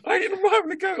 I'm not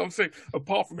having a go. I'm saying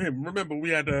apart from him. Remember,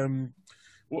 we had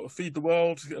Feed the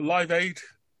World, Live Aid.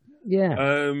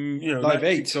 Yeah. Live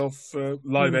Aid.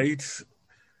 Live Aid.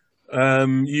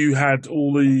 You had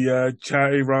all the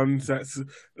charity runs. That's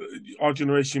our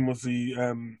generation was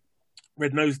the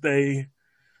Red Nose Day.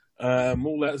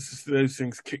 All those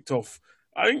things kicked off,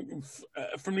 I think,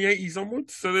 from the 80s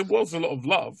onwards. So there was a lot of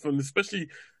love, and especially,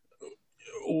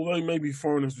 although maybe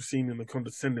foreigners were seen in a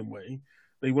condescending way,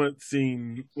 They weren't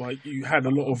seen like you had a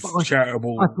lot of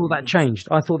charitable. I thought that changed.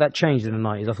 I thought that changed in the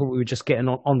 90s. I thought we were just getting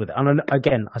on with it. And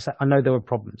again, I know there were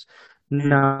problems.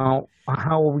 Now,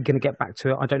 how are we going to get back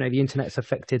to it? I don't know. The internet's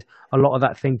affected a lot of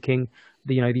that thinking.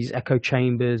 These echo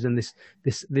chambers and this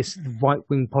right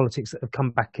wing politics that have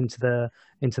come back into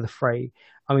the fray.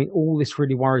 I mean, all this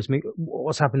really worries me.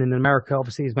 What's happening in America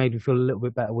obviously has made me feel a little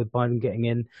bit better with Biden getting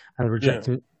in and the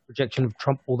rejection of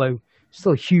Trump, although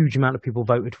still a huge amount of people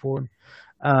voted for him.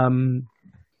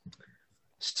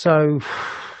 So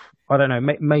I don't know.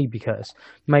 Maybe, Curtis.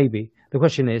 Maybe the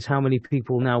question is how many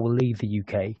people now will leave the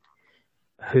UK.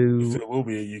 If there will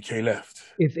be a UK left.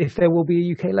 If there will be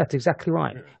a UK left, exactly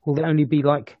right. Yeah. Will there only be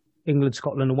like England,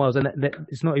 Scotland, and Wales? And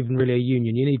it's not even really a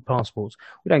union. You need passports.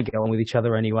 We don't get on with each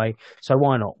other anyway. So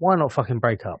why not? Why not fucking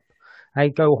break up? Hey,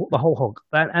 go the whole hog.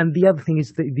 And the other thing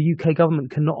is that the UK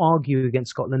government cannot argue against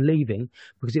Scotland leaving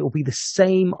because it will be the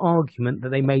same argument that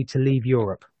they made to leave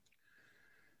Europe.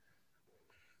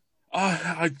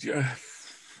 I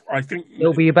think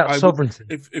it'll be about sovereignty.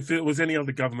 If it was any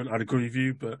other government, I'd agree with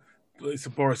you, but it's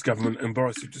a Boris government, and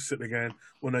Boris would just sit there going,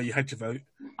 well, no, you had to vote,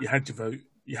 you had to vote,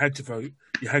 you had to vote,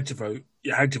 you had to vote,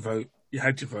 you had to vote, you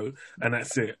had to vote, and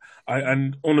that's it.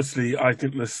 And honestly, I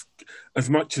think this, as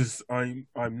much as I'm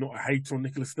not a hater on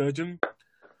Nicola Sturgeon,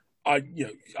 I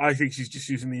think she's just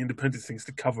using the independence things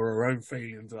to cover her own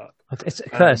failings up. It's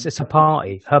a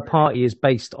party. Her party is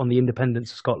based on the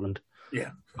independence of Scotland.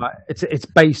 Yeah. Right? It's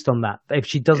based on that. If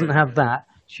she doesn't have that,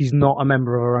 she's not a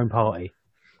member of her own party.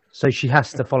 So she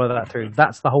has to follow that through.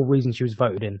 That's the whole reason she was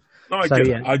voted in. No,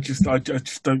 I just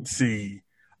don't see.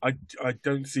 I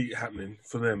don't see it happening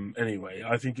for them anyway.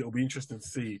 I think it'll be interesting to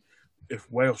see if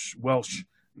Welsh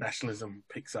nationalism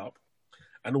picks up,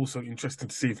 and also interesting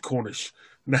to see if Cornish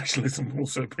nationalism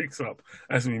also picks up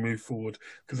as we move forward.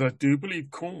 Because I do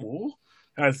believe Cornwall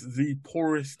has the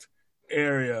poorest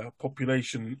area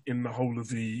population in the whole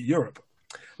of Europe.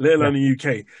 Let alone the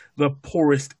UK, the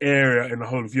poorest area in the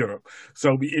whole of Europe. So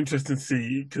it'll be interesting to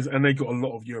see, and they got a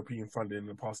lot of European funding in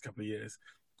the past couple of years,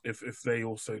 if they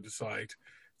also decide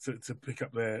to pick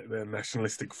up their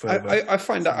nationalistic fervour. I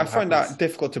find that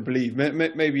difficult to believe.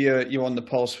 Maybe you're on the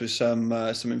pulse with some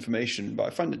information, but I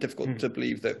find it difficult to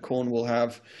believe that Cornwall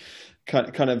have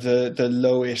kind of the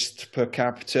lowest per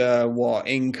capita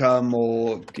income,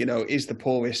 or is the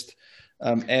poorest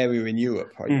area in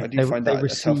Europe. I do find that a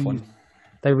tough one.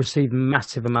 They received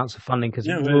massive amounts of funding because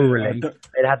rurally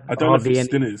they had I don't know if it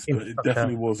still is, but it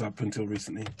definitely was up until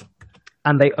recently.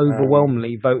 And they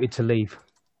overwhelmingly voted to leave.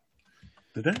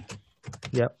 Did they?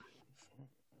 Yep.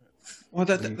 Well,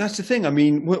 that's the thing. I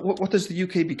mean, what does the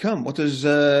UK become? What does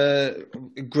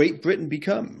Great Britain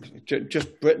become?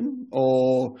 Just Britain,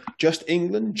 or just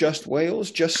England, just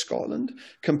Wales, just Scotland?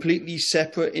 Completely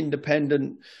separate,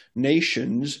 independent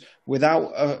nations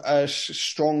without a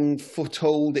strong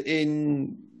foothold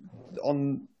in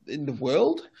the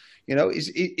world.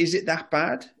 Is it that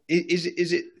bad? Is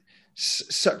it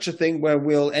such a thing where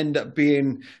we'll end up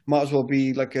might as well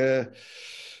be like a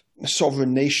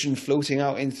sovereign nation floating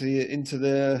out into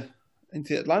the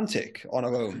Atlantic on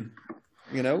our own?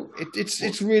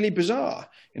 It's really bizarre.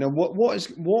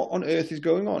 What on earth is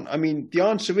going on? I mean, the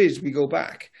answer is we go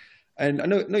back, and I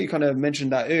know you kind of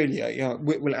mentioned that earlier.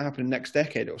 Will it happen next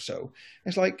decade or so?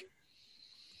 It's like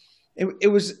it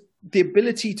was the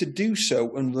ability to do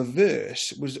so and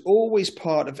reverse was always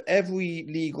part of every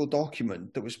legal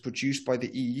document that was produced by the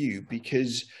EU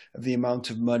because of the amount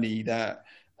of money that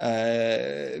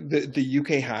the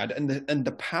UK had and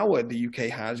the power the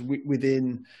UK has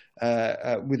within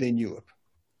Europe,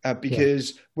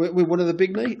 because we're one of the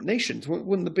big nations, we're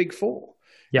one of the big four.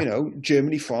 Yeah.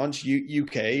 Germany, France,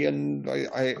 UK, and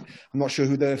I'm not sure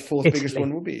who the fourth biggest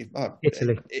one will be.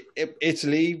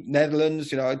 Italy,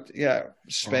 Netherlands,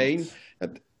 Spain,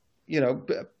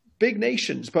 big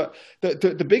nations. But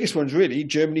the biggest ones really,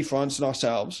 Germany, France, and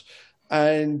ourselves.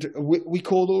 And we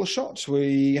called all the shots.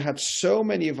 We had so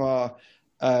many of our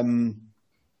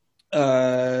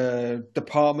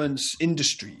departments,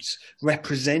 industries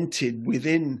represented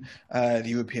within the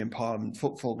European Parliament,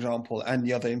 for example, and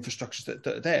the other infrastructures that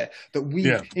are there, that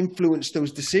we influenced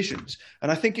those decisions. And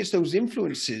I think it's those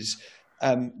influences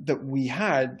that we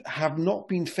have not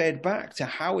been fed back to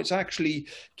how it's actually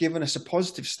given us a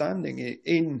positive standing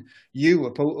in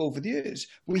Europe over the years.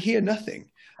 We hear nothing.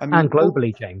 I mean, and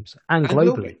globally, James, and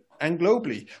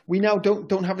globally. We now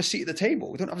don't have a seat at the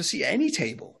table. We don't have a seat at any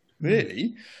table.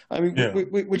 Really, I mean,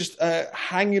 we're just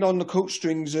hanging on the coat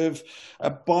strings of a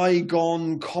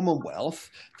bygone Commonwealth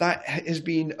that has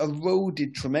been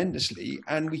eroded tremendously,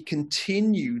 and we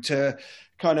continue to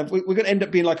we're going to end up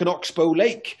being like an oxbow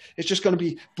lake. It's just going to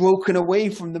be broken away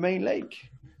from the main lake.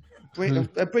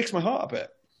 it breaks my heart a bit.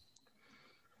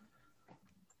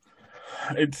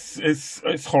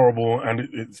 It's horrible and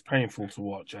it's painful to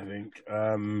watch, I think.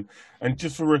 And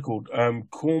just for record,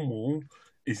 Cornwall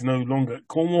is no longer.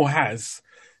 Cornwall has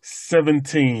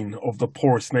 17 of the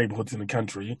poorest neighbourhoods in the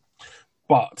country,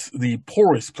 but the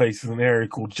poorest place is an area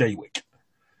called Jaywick,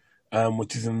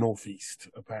 which is in the northeast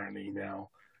apparently now.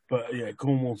 But yeah,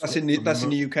 Cornwall's that's in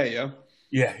the UK, yeah.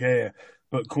 Yeah.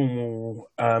 But Cornwall,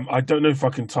 I don't know if I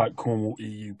can type Cornwall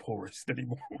EU poorest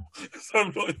anymore, so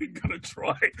I'm not even going to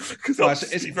try. Because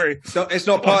it's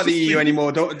not part of the EU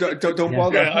anymore. Don't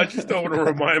bother. Yeah, I just don't want to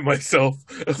remind myself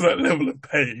of that level of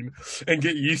pain and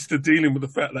get used to dealing with the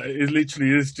fact that it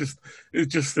literally is just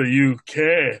the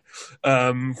UK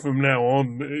from now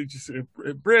on.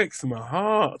 It breaks my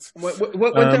heart. One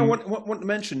thing I want to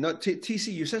mention,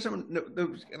 TC, you said something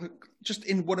just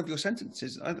in one of your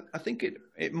sentences. I think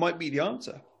it might be the answer.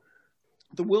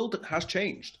 The world has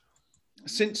changed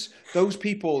since those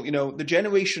people, the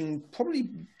generation probably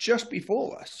just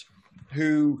before us,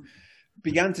 who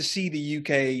began to see the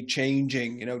UK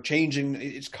changing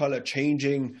its colour,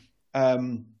 changing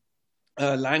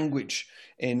language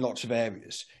in lots of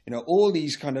areas, all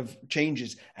these kind of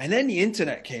changes. And then the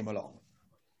internet came along.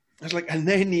 And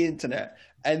then the internet,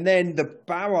 and then the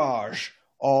barrage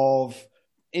of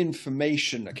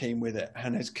information that came with it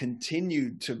and has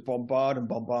continued to bombard.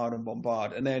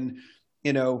 And then,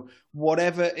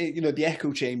 whatever, the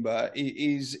echo chamber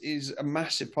is a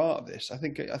massive part of this. I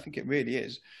think it really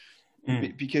is.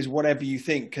 Because whatever you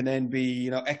think can then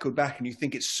be, echoed back, and you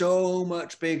think it's so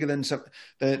much bigger than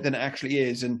it actually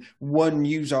is. And one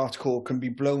news article can be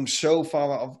blown so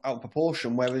far out of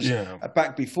proportion, whereas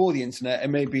back before the internet, it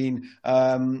may have been,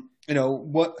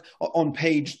 what on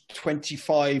page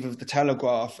 25 of the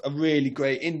Telegraph, a really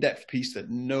great in-depth piece that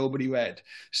nobody read.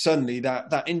 Suddenly,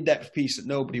 that in-depth piece that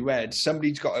nobody read,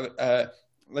 somebody's got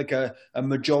a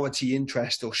majority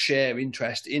interest or share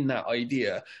interest in that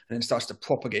idea, and then starts to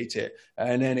propagate it,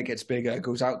 and then it gets bigger, it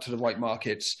goes out to the right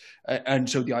markets, and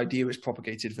so the idea is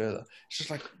propagated further. It's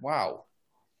just like, wow.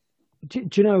 Do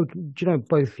you know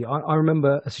both of you? I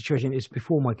remember a situation. It's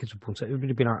before my kids were born, so it would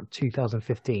have been around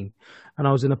 2015, and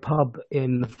I was in a pub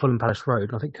in Fulham Palace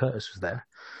Road. I think Curtis was there,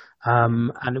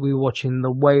 and we were watching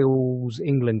the Wales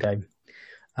England game,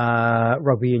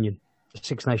 rugby union,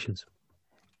 Six Nations.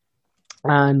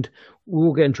 And we were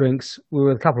all getting drinks. We were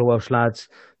with a couple of Welsh lads.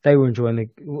 They were enjoying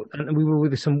and we were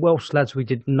with some Welsh lads we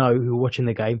didn't know who were watching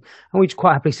the game. And we just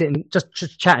quite happily sitting,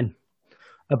 just chatting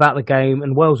about the game.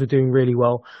 And Wales were doing really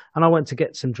well. And I went to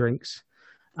get some drinks.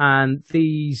 And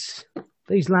these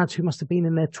lads who must have been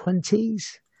in their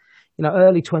 20s,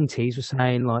 early 20s, were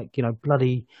saying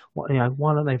bloody, why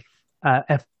don't they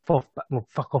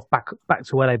fuck off back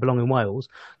to where they belong in Wales,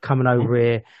 coming over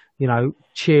here,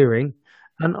 cheering.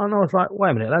 And I was like, wait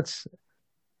a minute,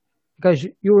 goes,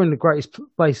 you're in the greatest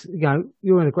place,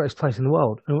 you're in the greatest place in the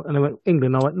world. And they went,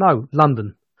 England. I went, no,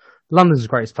 London. London's the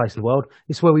greatest place in the world.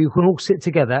 It's where we can all sit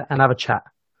together and have a chat.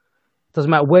 Doesn't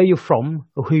matter where you're from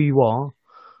or who you are,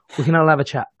 we can all have a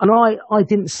chat. And I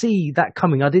didn't see that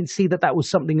coming. I didn't see that was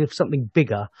something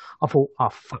bigger. I thought, oh,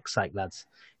 fuck's sake, lads.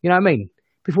 You know what I mean?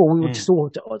 Before we were just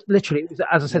all, literally,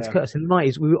 as I said to Curtis, in the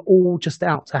 90s, we were all just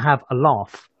out to have a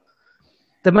laugh.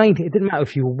 The main thing, it didn't matter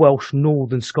if you were Welsh,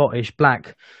 Northern, Scottish,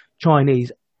 Black,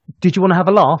 Chinese. Did you want to have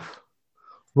a laugh?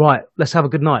 Right, let's have a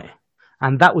good night.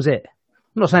 And that was it.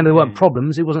 I'm not saying there weren't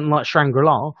problems. It wasn't like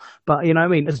Shangri-La. But, you know what I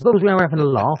mean? As long as we were having a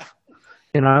laugh,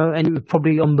 and you were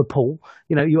probably on the pool,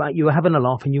 you were having a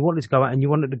laugh and you wanted to go out and you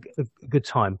wanted a good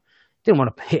time. Didn't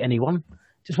want to hit anyone.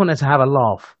 Just wanted to have a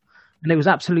laugh. And it was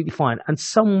absolutely fine. And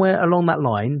somewhere along that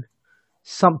line,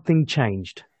 something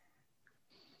changed.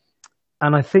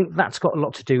 And I think that's got a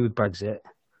lot to do with Brexit.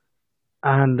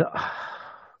 And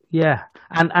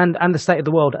and the state of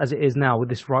the world as it is now with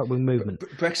this right-wing movement.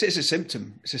 Brexit is a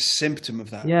symptom. It's a symptom of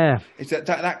that. Yeah. It's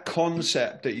that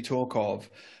concept that you talk of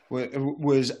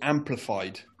was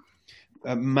amplified,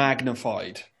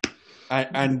 magnified,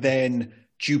 and then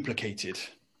duplicated.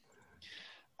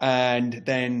 And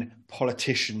then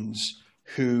politicians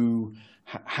who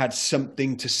had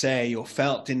something to say or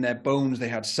felt in their bones they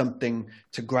had something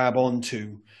to grab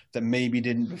onto that maybe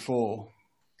didn't before,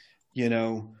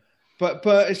 But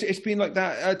it's been like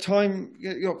that at time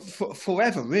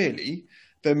forever, really.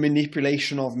 The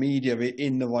manipulation of media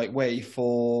in the right way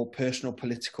for personal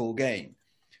political gain,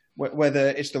 whether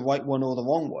it's the right one or the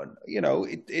wrong one.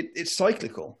 It's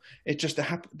cyclical. It's just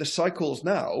the cycles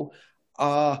now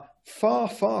are far,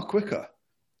 far quicker.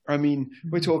 I mean,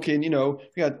 we're talking,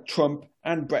 we had Trump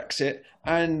and Brexit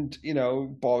and,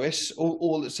 Boris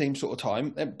all at the same sort of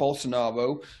time, and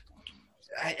Bolsonaro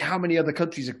how many other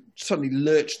countries have suddenly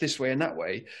lurched this way and that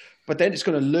way, but then it's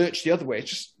going to lurch the other way.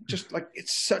 It's just like,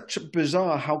 it's such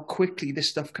bizarre how quickly this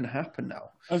stuff can happen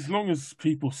now. As long as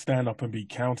people stand up and be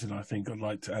counted, I think I'd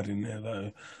like to add in there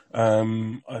though.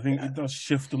 I think it does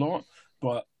shift a lot,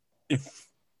 but if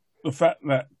the fact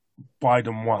that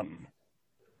Biden won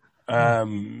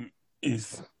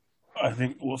is, I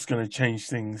think, what's going to change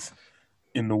things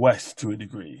in the West to a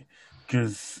degree,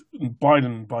 because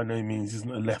Biden by no means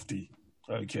isn't a lefty.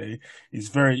 Okay,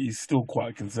 he's still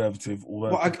quite conservative.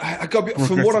 Although, well, I got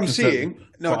from what I'm seeing.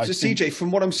 No, CJ,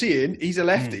 from what I'm seeing, he's a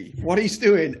lefty. What he's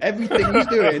doing, everything he's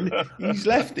doing, he's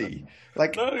lefty.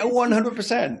 Like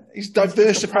 100%. He's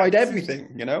diversified everything.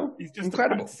 You know, he's just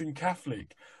incredible. A practicing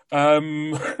Catholic.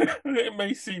 It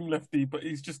may seem lefty, but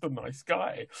he's just a nice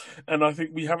guy, and I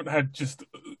think we haven't had just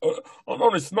an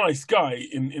honest nice guy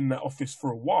in that office for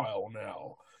a while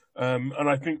now. And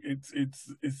I think it's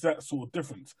that sort of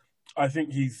difference. I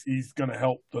think he's going to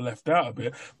help the left out a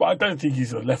bit, but I don't think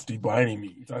he's a lefty by any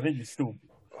means. I think he's still.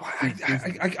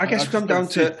 I guess we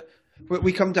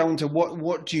come down to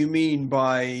what do you mean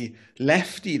by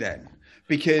lefty then?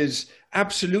 Because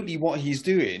absolutely what he's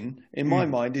doing, in my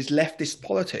mind, is leftist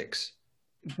politics.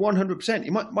 100%. He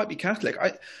might be Catholic.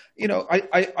 I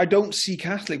don't see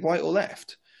Catholic right or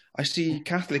left. I see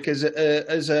Catholic as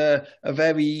a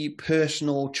very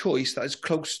personal choice that is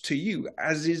close to you,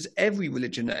 as is every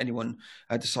religion that anyone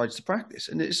decides to practice,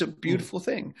 and it's a beautiful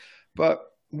thing. But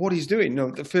what he's doing,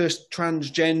 the first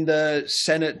transgender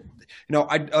Senate,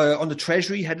 on the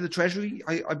Treasury, head of the Treasury,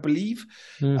 I believe,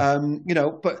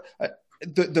 but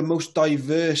the most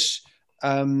diverse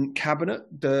cabinet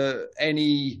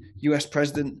any US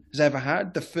president has ever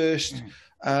had, the first.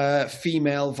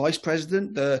 Female vice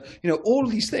president, all of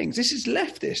these things. This is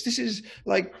leftist. This is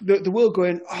like the world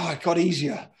going, oh, it got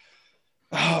easier.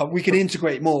 Oh, we can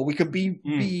integrate more. We can be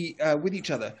with each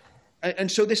other.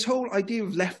 And so this whole idea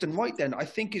of left and right, then, I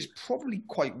think is probably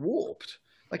quite warped.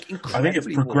 Like incredibly I think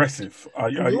it's progressive.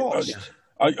 I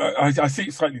see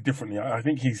it slightly differently. I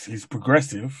think he's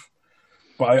progressive,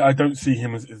 but I don't see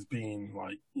him as being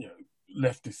like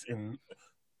leftist in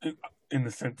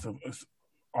the sense of.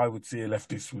 I would see a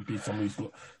leftist would be someone who's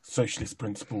got socialist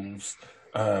principles,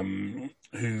 who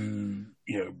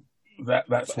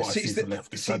that's what I see as a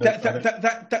leftist.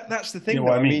 That's the thing. You know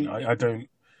what I mean? I don't.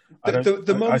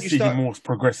 I see him more as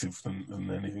progressive than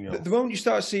anything else. The moment you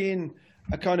start seeing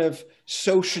a kind of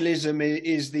socialism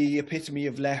is the epitome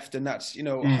of left, and that's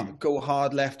go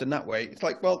hard left and that way. It's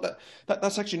like, well,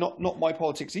 that's actually not my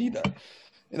politics either.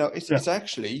 It's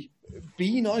actually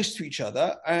be nice to each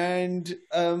other and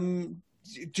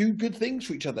do good things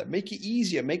for each other, make it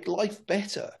easier, make life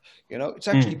better. It's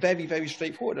actually very, very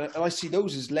straightforward. And I see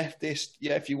those as leftist,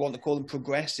 if you want to call them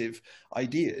progressive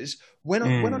ideas. When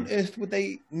on earth would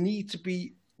they need to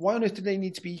be? Why on earth do they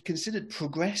need to be considered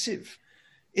progressive?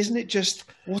 Isn't it just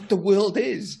what the world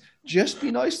is? Just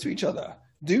be nice to each other.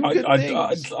 Do good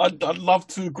things. I'd love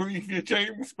to agree with you,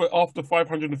 James, but after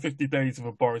 550 days of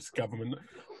a Boris government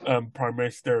prime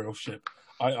ministerialship,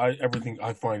 everything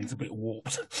I find is a bit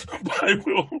warped. But I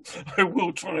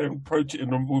will try and approach it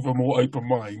with a more open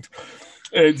mind.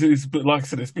 But like I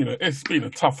said, it's been a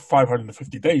tough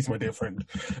 550 days, my dear friend,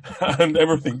 and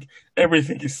everything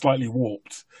is slightly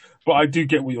warped. But I do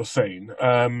get what you're saying.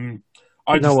 I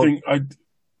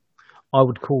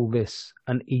would call this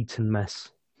an Eton mess.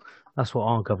 That's what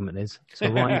our government is. It's a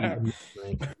right.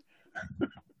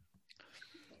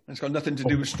 It's got nothing to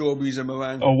do with strawberries and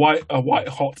meringue. A white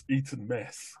hot Eton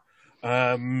mess.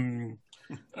 It's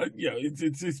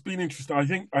been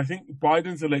interesting. I think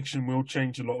Biden's election will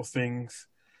change a lot of things.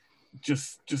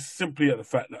 Just simply at the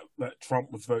fact that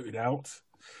Trump was voted out.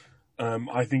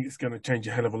 I think it's going to change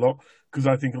a hell of a lot, because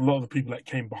I think a lot of the people that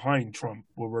came behind Trump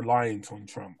were reliant on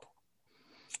Trump.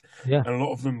 Yeah. And a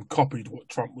lot of them copied what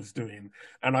Trump was doing.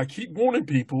 And I keep warning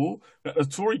people that the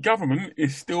Tory government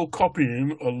is still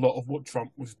copying a lot of what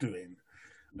Trump was doing,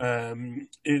 in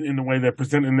the way they're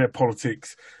presenting their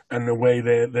politics and the way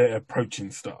they're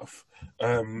approaching stuff.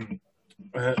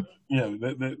 They're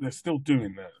still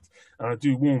doing that. And I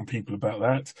do warn people about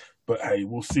that. But hey,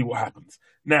 we'll see what happens.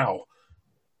 Now,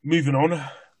 moving on.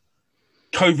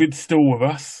 COVID's still with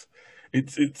us.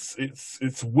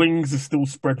 Its wings are still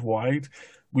spread wide.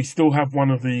 We still have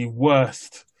one of the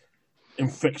worst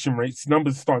infection rates.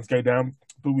 Numbers are starting to go down,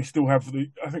 but we still have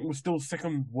I think we're still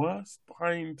second worst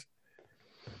behind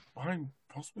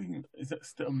possibly, is that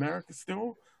still America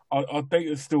still? Our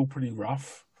data is still pretty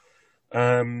rough.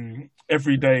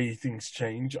 Every day things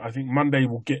change. I think Monday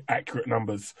we'll get accurate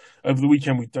numbers. Over the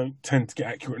weekend we don't tend to get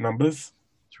accurate numbers.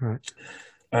 That's right.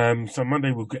 So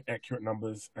Monday we'll get accurate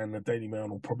numbers, and the Daily Mail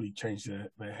will probably change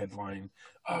their headline.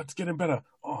 Oh, it's getting better.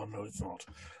 Oh no, it's not.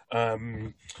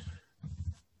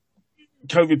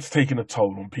 COVID's taken a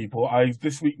toll on people.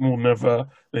 This week more than ever,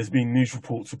 there's been news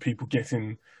reports of people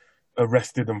getting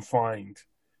arrested and fined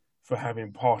for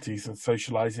having parties and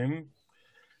socializing.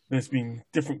 There's been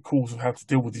different calls of how to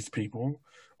deal with these people.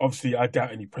 Obviously, I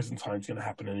doubt any prison time is going to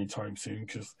happen anytime soon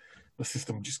because the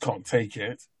system just can't take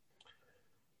it.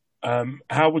 Do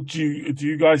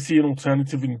you guys see an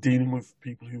alternative in dealing with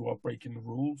people who are breaking the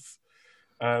rules?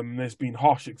 There's been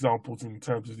harsh examples in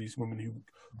terms of these women who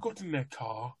got in their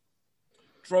car,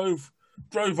 drove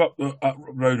up the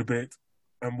road a bit,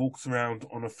 and walked around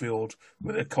on a field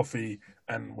with their coffee,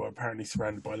 and were apparently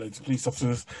surrounded by loads of police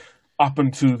officers, up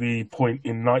until the point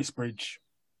in Knightsbridge,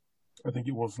 I think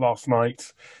it was last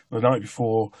night, the night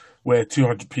before, where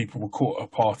 200 people were caught at a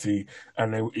party,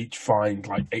 and they were each fined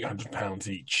like £800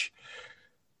 each.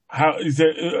 How is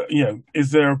there?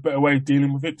 Is there a better way of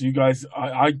dealing with it? Do you guys?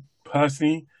 I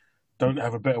personally don't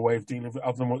have a better way of dealing with it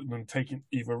other than taking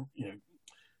either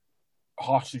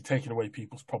harshly taking away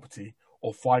people's property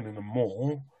or fining them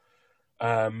more.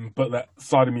 But that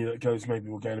side of me that goes, maybe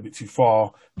we're going a bit too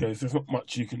far, goes, there's not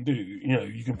much you can do.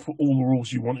 You can put all the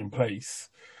rules you want in place.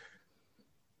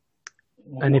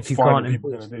 And if you can't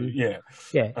enforce them,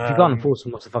 if you can't enforce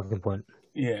them, what's the fucking point?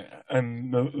 Yeah,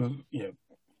 and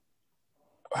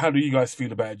how do you guys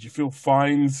feel about it? Do you feel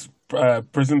fines,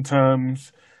 prison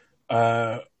terms,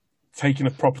 taking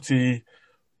a property?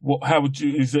 How would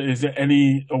you? Is there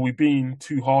any? Are we being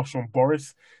too harsh on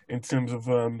Boris in terms of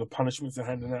the punishments they're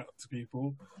handing out to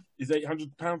people? Is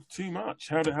 £800 too much?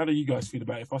 How do you guys feel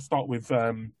about it? If I start with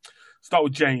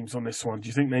James on this one, do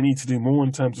you think they need to do more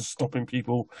in terms of stopping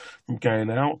people from going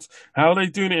out? How are they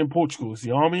doing it in Portugal? Is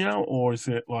the army out, or is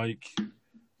it like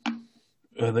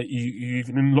that you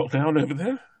even in lockdown over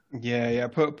there? Yeah.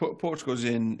 Portugal's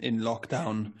in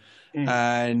lockdown,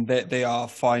 and they are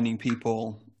fining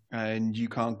people. And you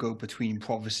can't go between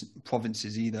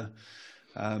provinces either.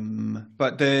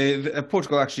 But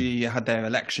Portugal actually had their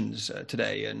elections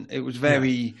today, and it was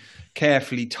very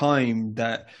carefully timed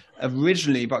that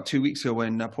originally, about 2 weeks ago,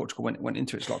 when Portugal went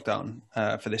into its lockdown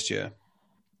for this year,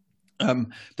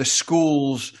 the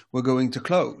schools were going to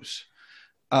close.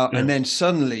 And then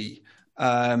suddenly,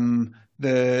 the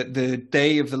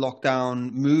day of the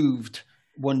lockdown moved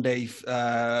one day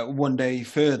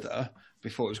further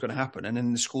before it was going to happen, and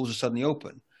then the schools are suddenly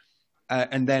open.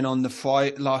 And then on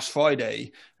the last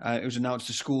Friday, it was announced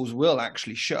the schools will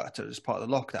actually shut as part of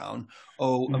the lockdown.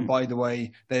 And by the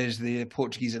way, there's the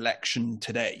Portuguese election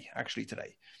today.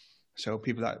 So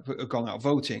people that are going out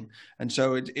voting. And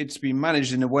so it's been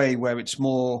managed in a way where it's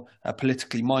more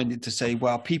politically minded to say,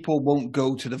 well, people won't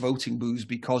go to the voting booths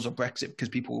because of Brexit, because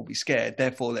people will be scared.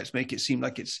 Therefore, let's make it seem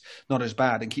like it's not as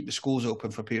bad and keep the schools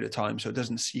open for a period of time so it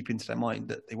doesn't seep into their mind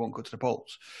that they won't go to the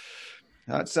polls.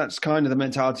 That's kind of the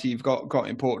mentality you've got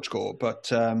in Portugal.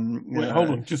 But wait,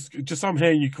 hold on, just so I'm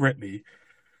hearing you correctly,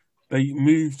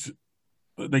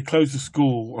 they closed the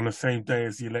school on the same day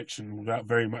as the election without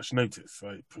very much notice,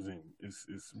 I presume,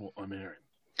 is what I'm hearing.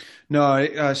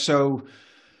 No, so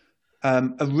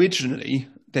originally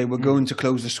they were going to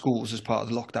close the schools as part of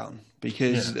the lockdown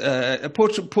because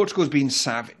Portugal's been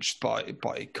savaged by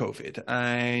COVID.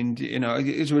 And,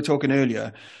 as we were talking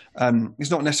earlier,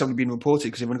 it's not necessarily been reported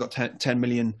because they've only got 10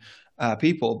 million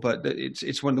people, but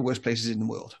it's one of the worst places in the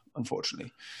world,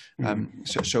 unfortunately.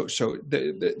 So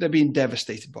they're being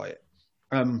devastated by it.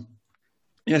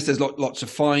 Yes, there's lots of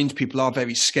fines. People are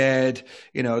very scared.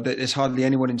 There's hardly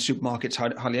anyone in supermarkets,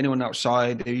 hardly anyone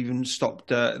outside. They even stopped.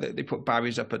 They put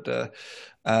barriers up at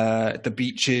the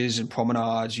beaches and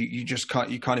promenades. You just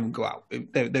can't even go out.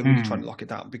 They're really trying to lock it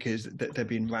down because they're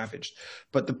being ravaged.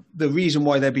 But the reason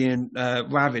why they're being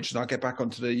ravaged, and I'll get back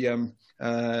onto the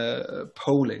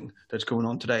polling that's going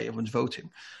on today, everyone's voting,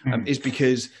 is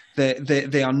because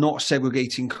they are not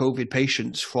segregating COVID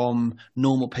patients from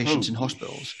normal patients in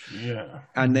hospitals. Yeah.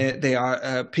 And they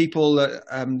are people that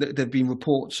there have been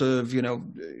reports of,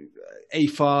 a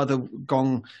father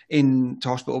gone into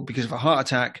hospital because of a heart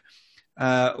attack,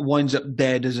 winds up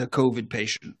dead as a COVID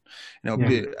patient.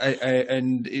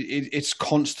 And it's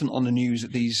constant on the news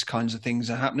that these kinds of things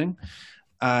are happening.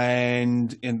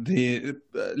 And in the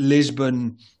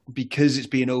Lisbon, because it's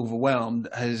being overwhelmed,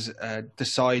 has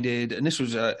decided, and this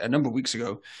was a number of weeks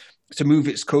ago, to move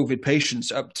its COVID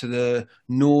patients up to the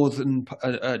northern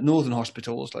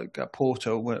hospitals like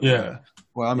Porto, where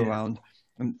I'm around,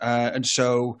 and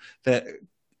so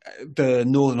the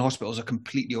northern hospitals are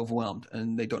completely overwhelmed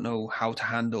and they don't know how to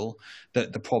handle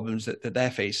the problems that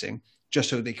they're facing, just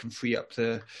so they can free up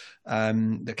the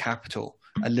capital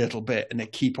a little bit, and they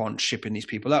keep on shipping these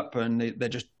people up, and they're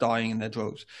just dying in their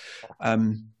droves.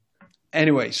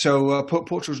 Anyway, so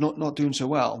Portugal's not doing so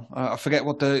well. I forget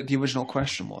what the original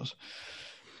question was.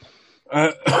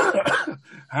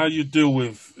 How you deal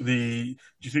with do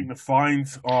you think the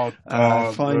fines are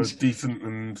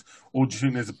decent, or do you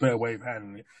think there's a better way of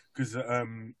handling it? Because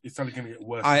it's only going to get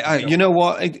worse. You know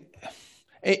what?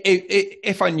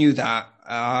 If I knew that,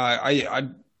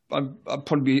 I'm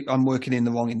working in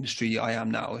the wrong industry. I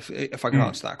am now. If I can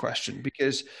answer that question,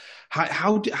 because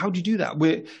how do you do that?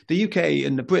 The UK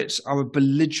and the Brits are a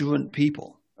belligerent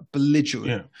people. Belligerent.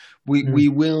 Yeah. We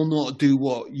will not do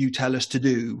what you tell us to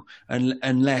do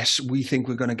unless we think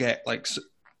we're going to get like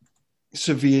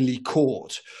severely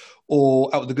caught, or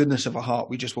out of the goodness of our heart,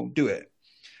 we just won't do it.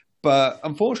 But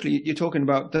unfortunately, you're talking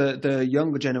about the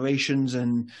younger generations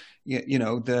and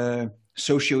the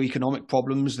socioeconomic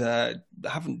problems that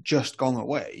haven't just gone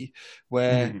away,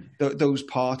 where those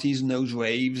parties and those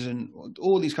raves and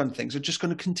all these kind of things are just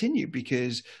going to continue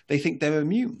because they think they're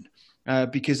immune.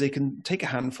 Because they can take a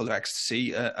handful of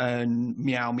ecstasy and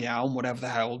meow meow, whatever the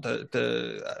hell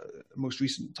the most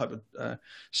recent type of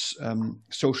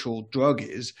social drug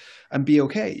is, and be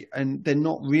okay. And they're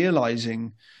not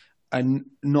realizing and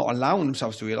not allowing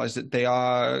themselves to realize that they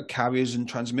are carriers and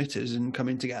transmitters and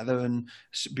coming together and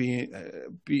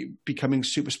becoming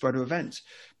super spreader events.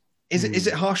 Is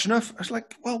it harsh enough? I was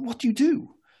like, well, what do?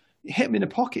 You hit them in the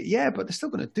pocket, yeah, but they're still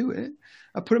going to do it.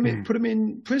 I put them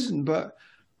in prison, but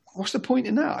what's the point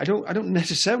in that? I don't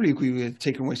necessarily agree with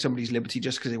taking away somebody's liberty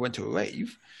just because they went to a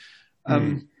rave.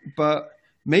 But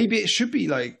maybe it should be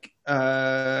like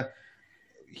higher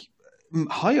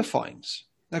fines,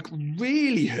 like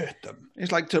really hurt them.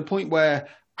 It's like to a point where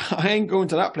I ain't going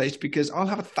to that place because I'll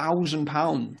have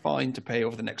 £1,000 fine to pay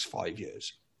over the next 5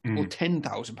 years, or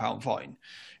 £10,000 fine.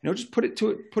 Just put it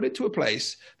to a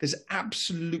place that's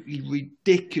absolutely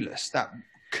ridiculous that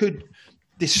could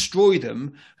destroy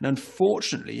them, and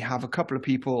unfortunately have a couple of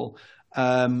people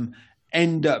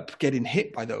end up getting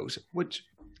hit by those, which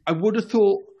I would have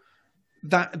thought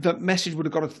that the message would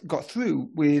have got through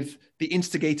with the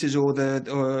instigators, or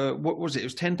what was it? It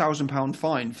was £10,000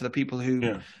 fine for the people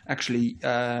who actually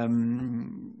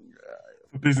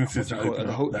businesses that open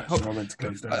up, are meant to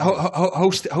close down.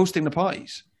 Hosting the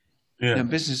parties. Yeah. And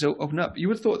businesses open up. You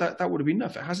would have thought that would have been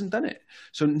enough. It hasn't done it.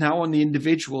 So now on the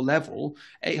individual level,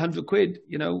 £800,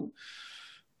 going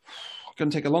to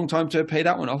take a long time to pay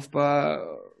that one off. But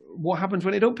what happens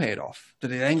when they don't pay it off? Do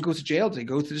they then go to jail? Do they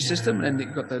go through the system? And then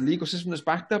they've got the legal system that's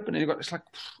backed up. And then it's like,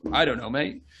 I don't know,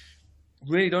 mate.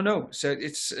 Really don't know. So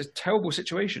it's a terrible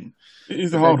situation. It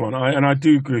is a hard one. I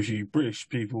do agree with you. British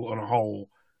people on a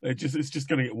whole, it's just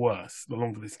going to get worse the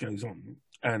longer this goes on.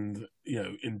 And,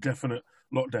 indefinite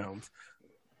lockdowns,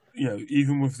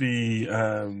 even with the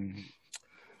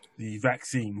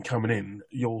vaccine coming in,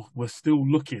 we're still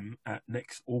looking at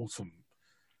next autumn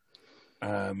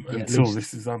until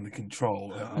this is under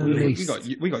control.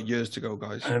 We got years to go,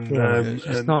 guys. And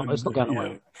it's not going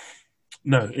away.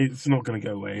 No, it's not going to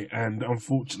go away. And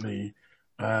unfortunately,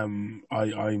 I'm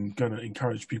going to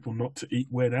encourage people not to eat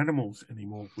weird animals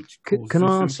anymore, which causes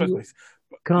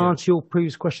Can I answer your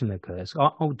previous question there, Curtis? Do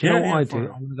you know what I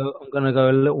do? I'm going to go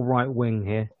a little right wing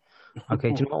here.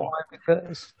 Okay, do you know what I do,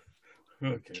 Curtis?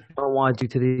 Okay. Do you know what I do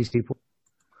to these people?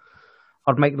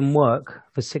 I'd make them work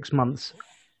for 6 months,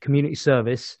 community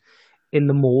service, in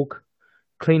the morgue,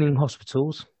 cleaning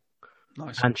hospitals,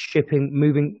 and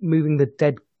moving the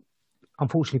dead,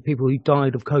 unfortunately, people who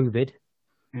died of COVID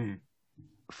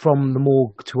from the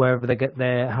morgue to wherever they get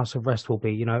their house of rest will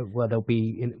be, where they'll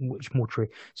be in which mortuary.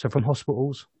 So from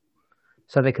hospitals,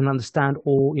 so they can understand,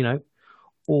 or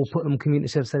put them in community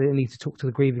service so they need to talk to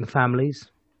the grieving families,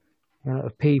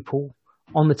 of people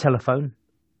on the telephone,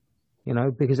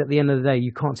 because at the end of the day,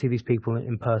 you can't see these people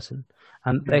in person,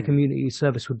 and their community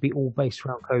service would be all based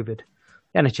around COVID,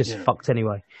 and it's just fucked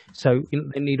anyway. So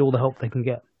they need all the help they can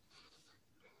get.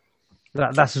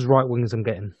 That's as right wing as I'm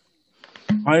getting.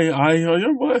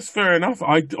 Well, that's fair enough.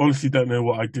 I honestly don't know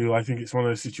what I'd do. I think it's one of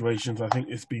those situations. I think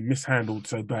it's been mishandled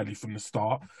so badly from the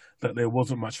start that there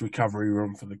wasn't much recovery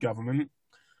room for the government.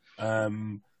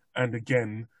 And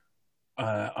again,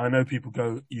 I know people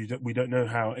go, we don't know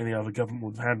how any other government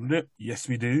would have handled it. Yes,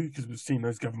 we do, because we've seen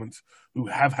those governments who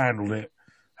have handled it,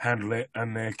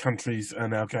 and their countries are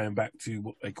now going back to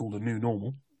what they call the new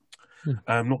normal.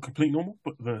 Not complete normal,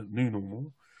 but the new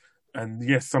normal. And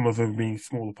yes, some of them being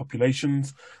smaller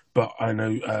populations, but I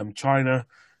know China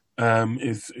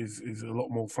is a lot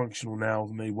more functional now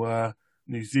than they were.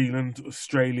 New Zealand,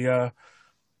 Australia,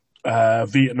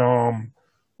 Vietnam,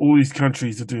 all these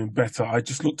countries are doing better. I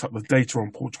just looked up the data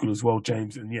on Portugal as well,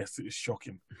 James, and yes, it is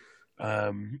shocking.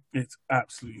 It's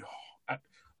absolutely.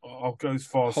 I'll go as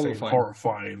far as saying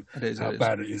horrifying how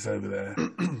bad it is over there.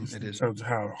 In terms of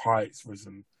how high it's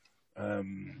risen.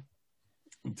 In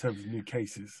terms of new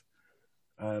cases,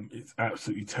 it's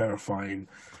absolutely terrifying.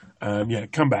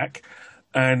 Come back,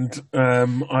 and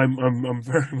I'm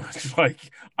very much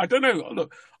like, I don't know.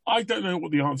 Look, I don't know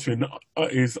what the answer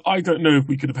is. I don't know if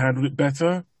we could have handled it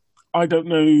better. I don't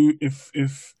know if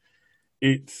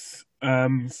it's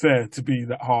fair to be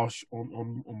that harsh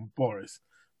on Boris,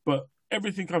 but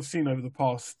everything I've seen over the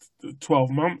past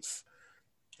 12 months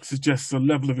suggests a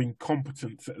level of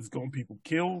incompetence that has gotten people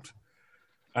killed.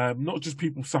 Not just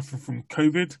people suffering from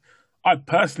COVID. I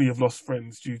personally have lost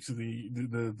friends due to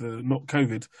the not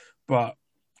COVID, but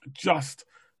just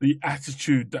the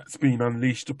attitude that's been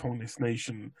unleashed upon this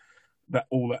nation,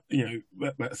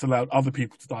 that's allowed other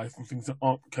people to die from things that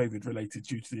aren't COVID related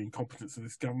due to the incompetence of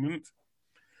this government.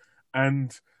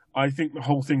 And I think the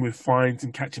whole thing with fines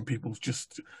and catching people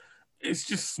it's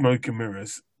just smoke and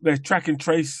mirrors. Their track and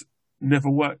trace never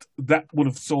worked. That would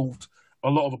have solved a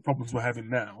lot of the problems we're having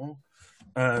now.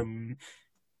 And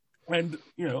I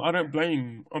don't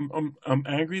blame. I'm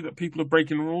angry that people are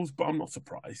breaking the rules, but I'm not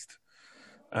surprised.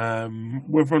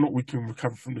 Whether or not we can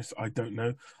recover from this, I don't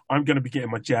know. I'm going to be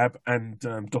getting my jab and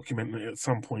documenting it at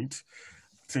some point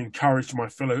to encourage my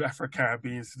fellow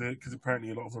Afro-Caribbeans to do it, because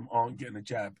apparently a lot of them aren't getting a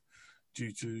jab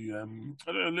due to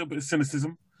a little bit of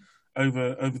cynicism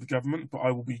over the government. But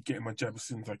I will be getting my jab as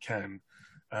soon as I can.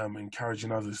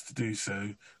 Encouraging others to do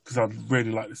so, because I'd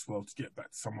really like this world to get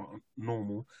back to somewhat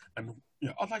normal. And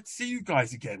I'd like to see you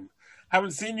guys again.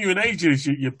 Haven't seen you in ages,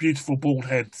 you beautiful bald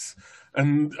heads.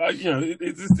 And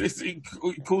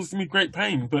it causes me great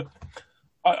pain. But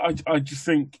I just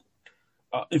think,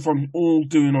 if I'm all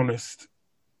doing honest,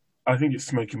 I think it's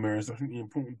smoke and mirrors. I think the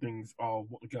important things are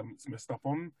what the government's messed up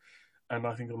on. And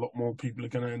I think a lot more people are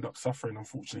going to end up suffering,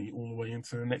 unfortunately, all the way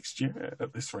into next year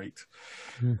at this rate.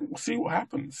 We'll see what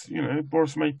happens.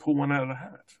 Boris may pull one out of the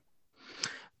hat.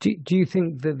 Do you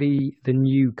think that the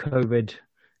new COVID,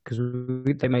 because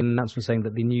they made an announcement saying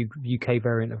that the new UK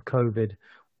variant of COVID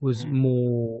was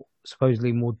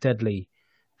supposedly more deadly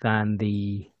than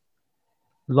the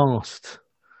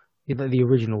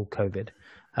original COVID.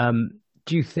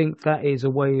 Do you think that is a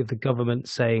way of the government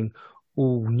saying,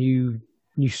 new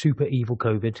super evil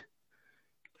COVID,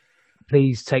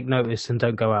 please take notice and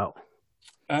don't go out?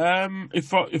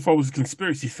 If I was a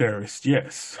conspiracy theorist,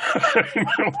 yes.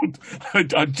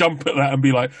 I'd jump at that and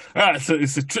be like,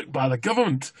 it's a trick by the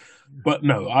government. But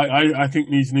no, I think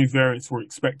these new variants were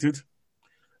expected.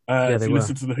 If you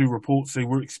listen to the WHO reports, they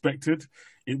were expected.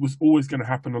 It was always going to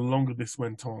happen the longer this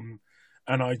went on.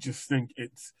 And I just think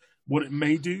what it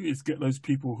may do is get those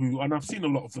people who, and I've seen a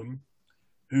lot of them,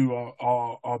 who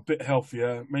are a bit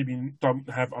healthier, maybe don't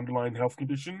have underlying health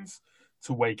conditions,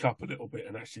 to wake up a little bit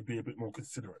and actually be a bit more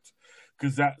considerate.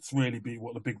 Because that's really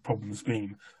what the big problem's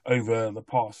been over the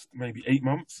past maybe 8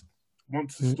 months.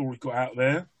 Once the story got out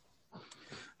there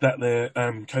that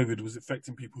COVID was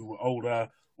affecting people who were older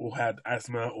or had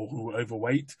asthma or who were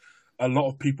overweight, a lot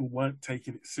of people weren't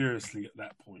taking it seriously at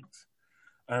that point.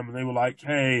 And they were like,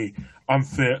 hey, I'm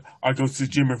fit, I go to the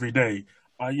gym every day,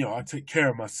 I take care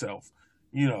of myself.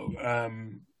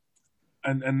 And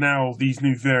now these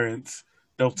new variants,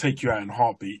 they'll take you out in a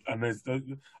heartbeat. And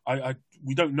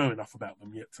we don't know enough about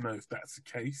them yet to know if that's the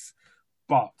case.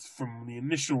 But from the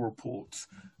initial reports,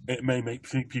 it may make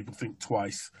people think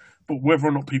twice. But whether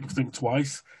or not people think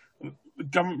twice, the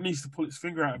government needs to pull its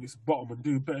finger out of its bottom and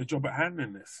do a better job at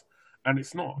handling this. And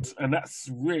it's not. And that's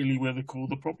really where the core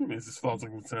of the problem is, as far as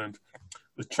I'm concerned.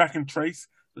 The track and trace,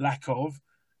 lack of,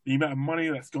 the amount of money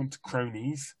that's gone to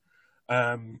cronies,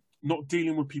 not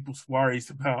dealing with people's worries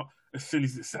about, as silly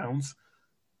as it sounds,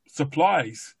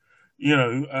 supplies.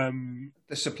 The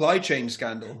supply chain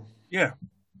scandal. Yeah.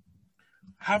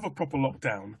 Have a proper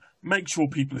lockdown. Make sure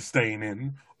people are staying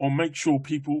in, or make sure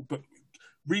but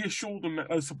reassure them that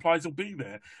those supplies will be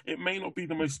there. It may not be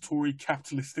the most Tory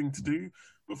capitalist thing to do,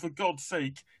 but for God's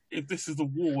sake, if this is a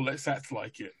war, let's act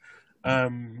like it.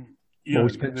 We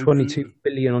spent 22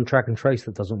 billion on track and trace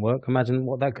that doesn't work. Imagine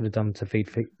what that could have done to feed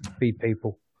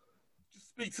people. Just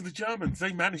speak to the Germans.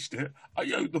 They managed it.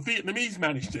 The Vietnamese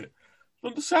managed it.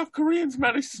 And the South Koreans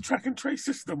managed the track and trace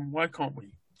system. Why can't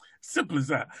we? Simple as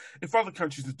that. If other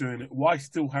countries are doing it, why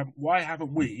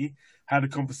haven't we had a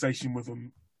conversation with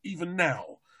them even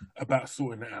now about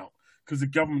sorting it out? Because the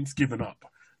government's given up.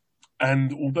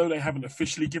 And although they haven't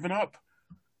officially given up,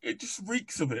 it just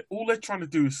reeks of it. All they're trying to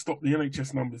do is stop the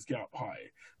NHS numbers get up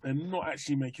high. They're not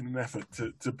actually making an effort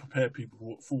to prepare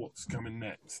people for what's coming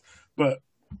next. But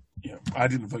I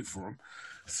didn't vote for them,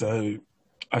 so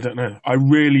I don't know.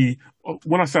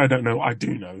 When I say I don't know, I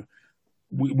do know.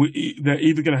 They're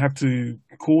either going to have to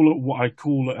call it what I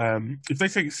call it. If they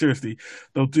take it seriously,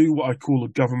 they'll do what I call a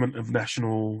government of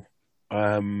national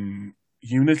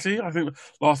unity. I think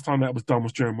last time that was done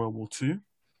was during World War II.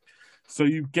 So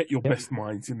you get your best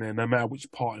minds in there, no matter which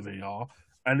party they are.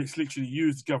 And it's literally you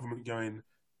as the government going,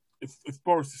 if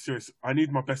Boris is serious, I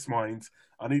need my best minds,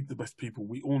 I need the best people,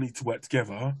 we all need to work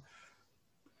together.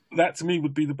 That, to me,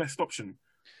 would be the best option.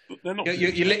 But they're not.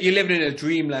 You're living in a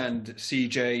dreamland,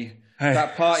 CJ. Hey.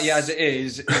 That party as it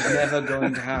is never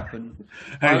going to happen.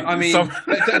 Hey,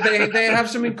 they have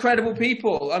some incredible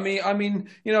people. I mean,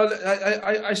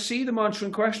 I see them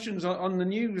answering questions on the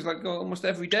news like almost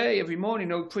every day, every morning.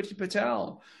 Priti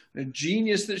Patel, the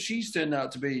genius that she's turned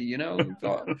out to be.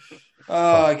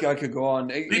 I could go on.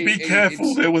 Be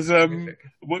careful. There was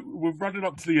we're running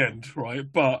up to the end, right?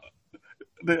 But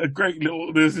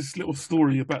there's this little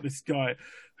story about this guy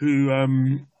who.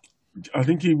 I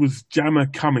think he was Jammer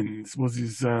Cummings was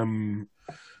his name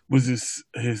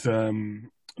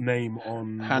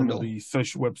on handle. One of the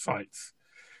social websites.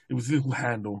 It was his little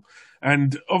handle,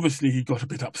 and obviously he got a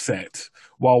bit upset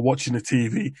while watching the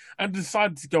TV and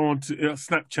decided to go on to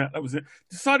Snapchat. That was it.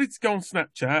 Decided to go on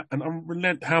Snapchat and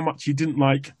relent how much he didn't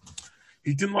like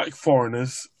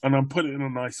foreigners, and I'm putting it in a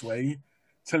nice way,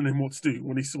 telling him what to do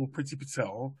when he saw Priti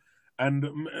Patel. And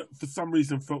for some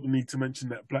reason felt the need to mention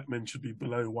that black men should be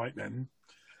below white men.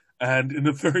 And in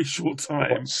a very short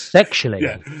time... What, sexually?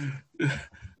 Yeah.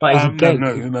 But is he gay?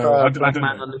 No. I black don't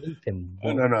man know. Underneath him?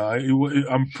 No.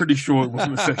 I'm pretty sure it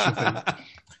wasn't a sexual thing.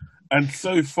 And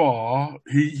so far,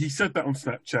 he said that on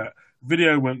Snapchat.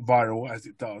 Video went viral, as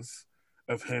it does,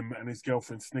 of him and his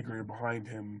girlfriend sniggering behind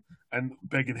him and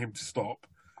begging him to stop.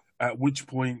 At which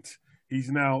point, he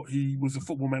was a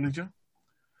football manager.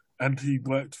 And he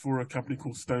worked for a company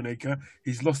called Stoneacre.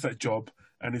 He's lost that job,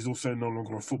 and he's also no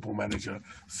longer a football manager.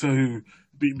 So,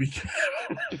 be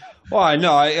careful. Well, I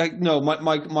know.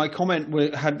 My comment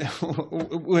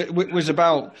was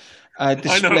about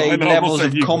displaying levels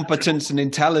of competence and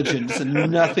intelligence, and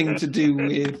nothing to do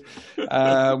with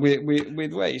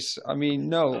race. I mean,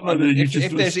 no.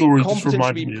 If there's competence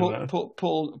to be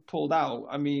pulled out,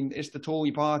 I mean, it's the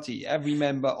Tory party. Every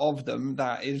member of them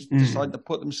that is decided to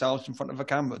put themselves in front of a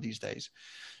camera these days.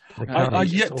 I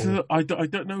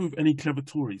don't know of any clever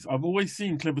Tories. I've always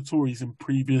seen clever Tories in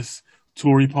previous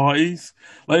Tory parties.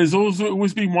 Like there's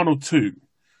always been one or two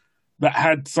that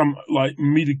had some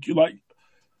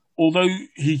although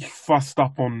he fussed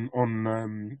up on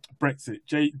Brexit,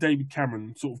 David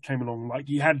Cameron sort of came along like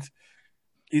he had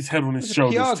his head on his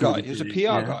shoulders. He was a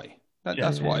PR guy.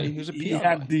 That's why he was a PR guy. He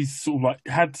had these sort of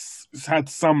had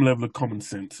some level of common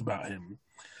sense about him,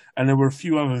 and there were a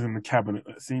few others in the cabinet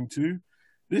that seemed to.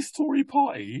 This Tory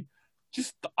party,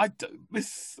 I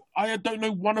don't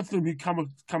know one of them who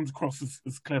comes across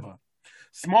as clever.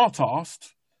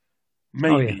 Smart-assed,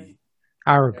 maybe. Oh, yeah.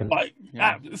 Arrogant.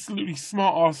 Absolutely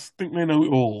smart-assed, think they know it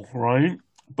all, right?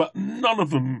 But none of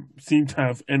them seem to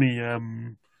have any, I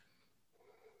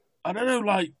don't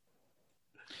know,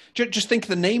 Just think of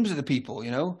the names of the people,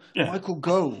 Yeah. Michael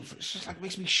Gove. It's just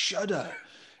makes me shudder.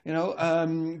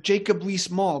 Jacob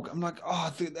Rees-Mogg. I'm like,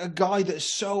 a guy that's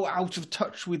so out of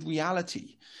touch with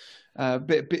reality,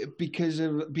 because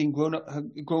of being grown up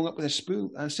with a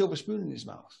silver spoon in his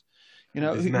mouth.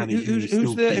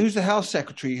 Who's the health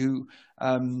secretary who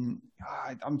I'm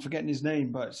forgetting his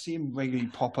name, but see him regularly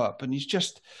pop up, and he's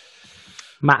just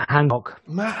Matt Hancock.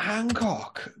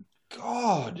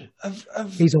 God,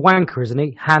 he's a wanker, isn't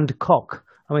he? Hancock.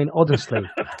 I mean, honestly,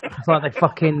 it's like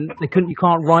you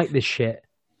can't write this shit.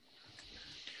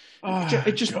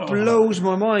 It just blows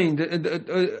my mind, and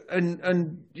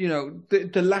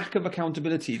the lack of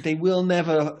accountability. They will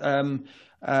never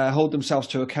hold themselves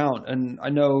to account. And I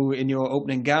know in your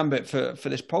opening gambit for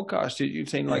this podcast, you're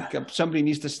saying somebody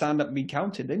needs to stand up and be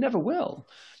counted. They never will.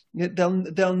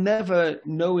 They'll never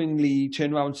knowingly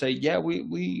turn around and say, yeah,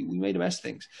 we made a mess of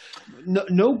things.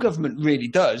 No government really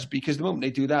does, because the moment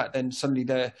they do that, then suddenly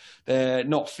they're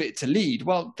not fit to lead.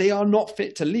 Well, they are not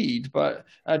fit to lead, but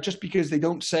just because they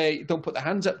don't put their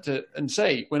hands up and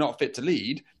say we're not fit to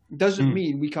lead, doesn't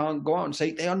mean we can't go out and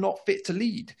say they are not fit to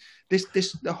lead.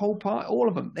 The whole part, all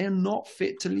of them, they are not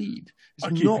fit to lead. I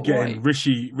keep forgetting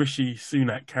Rishi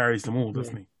Sunak carries them all,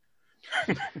 doesn't he?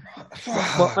 I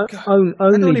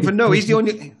don't even know. He's the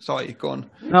only. Sorry, go on.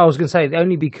 No, I was going to say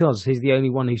only because he's the only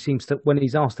one who seems to, when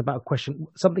he's asked about a question,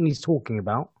 something he's talking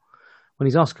about, when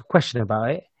he's asked a question about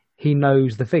it, he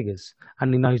knows the figures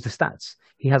and he knows the stats.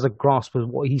 He has a grasp of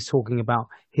what he's talking about,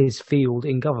 his field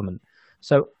in government.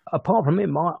 So apart from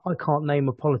him, I can't name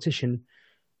a politician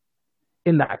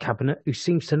in that cabinet who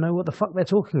seems to know what the fuck they're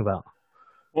talking about.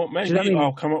 Well, maybe you know I mean?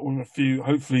 I'll come up with a few,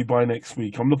 hopefully by next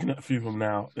week. I'm looking at a few of them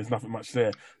now. There's nothing much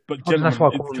there. But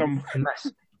gentlemen,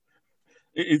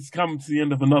 it's come to the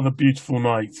end of another beautiful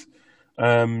night.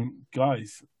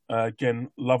 Guys, again,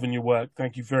 loving your work.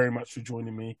 Thank you very much for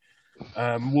joining me.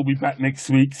 We'll be back next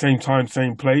week, same time,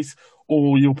 same place.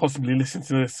 Or you'll possibly listen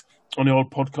to this on the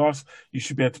old podcast. You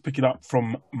should be able to pick it up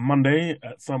from Monday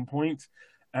at some point.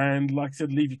 And like I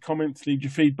said, leave your comments, leave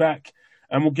your feedback,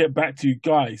 and we'll get back to you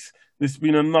guys. This has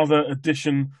been another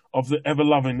edition of the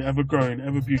ever-loving, ever-growing,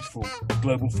 ever-beautiful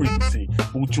Global Frequency.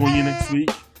 We'll join you next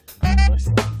week.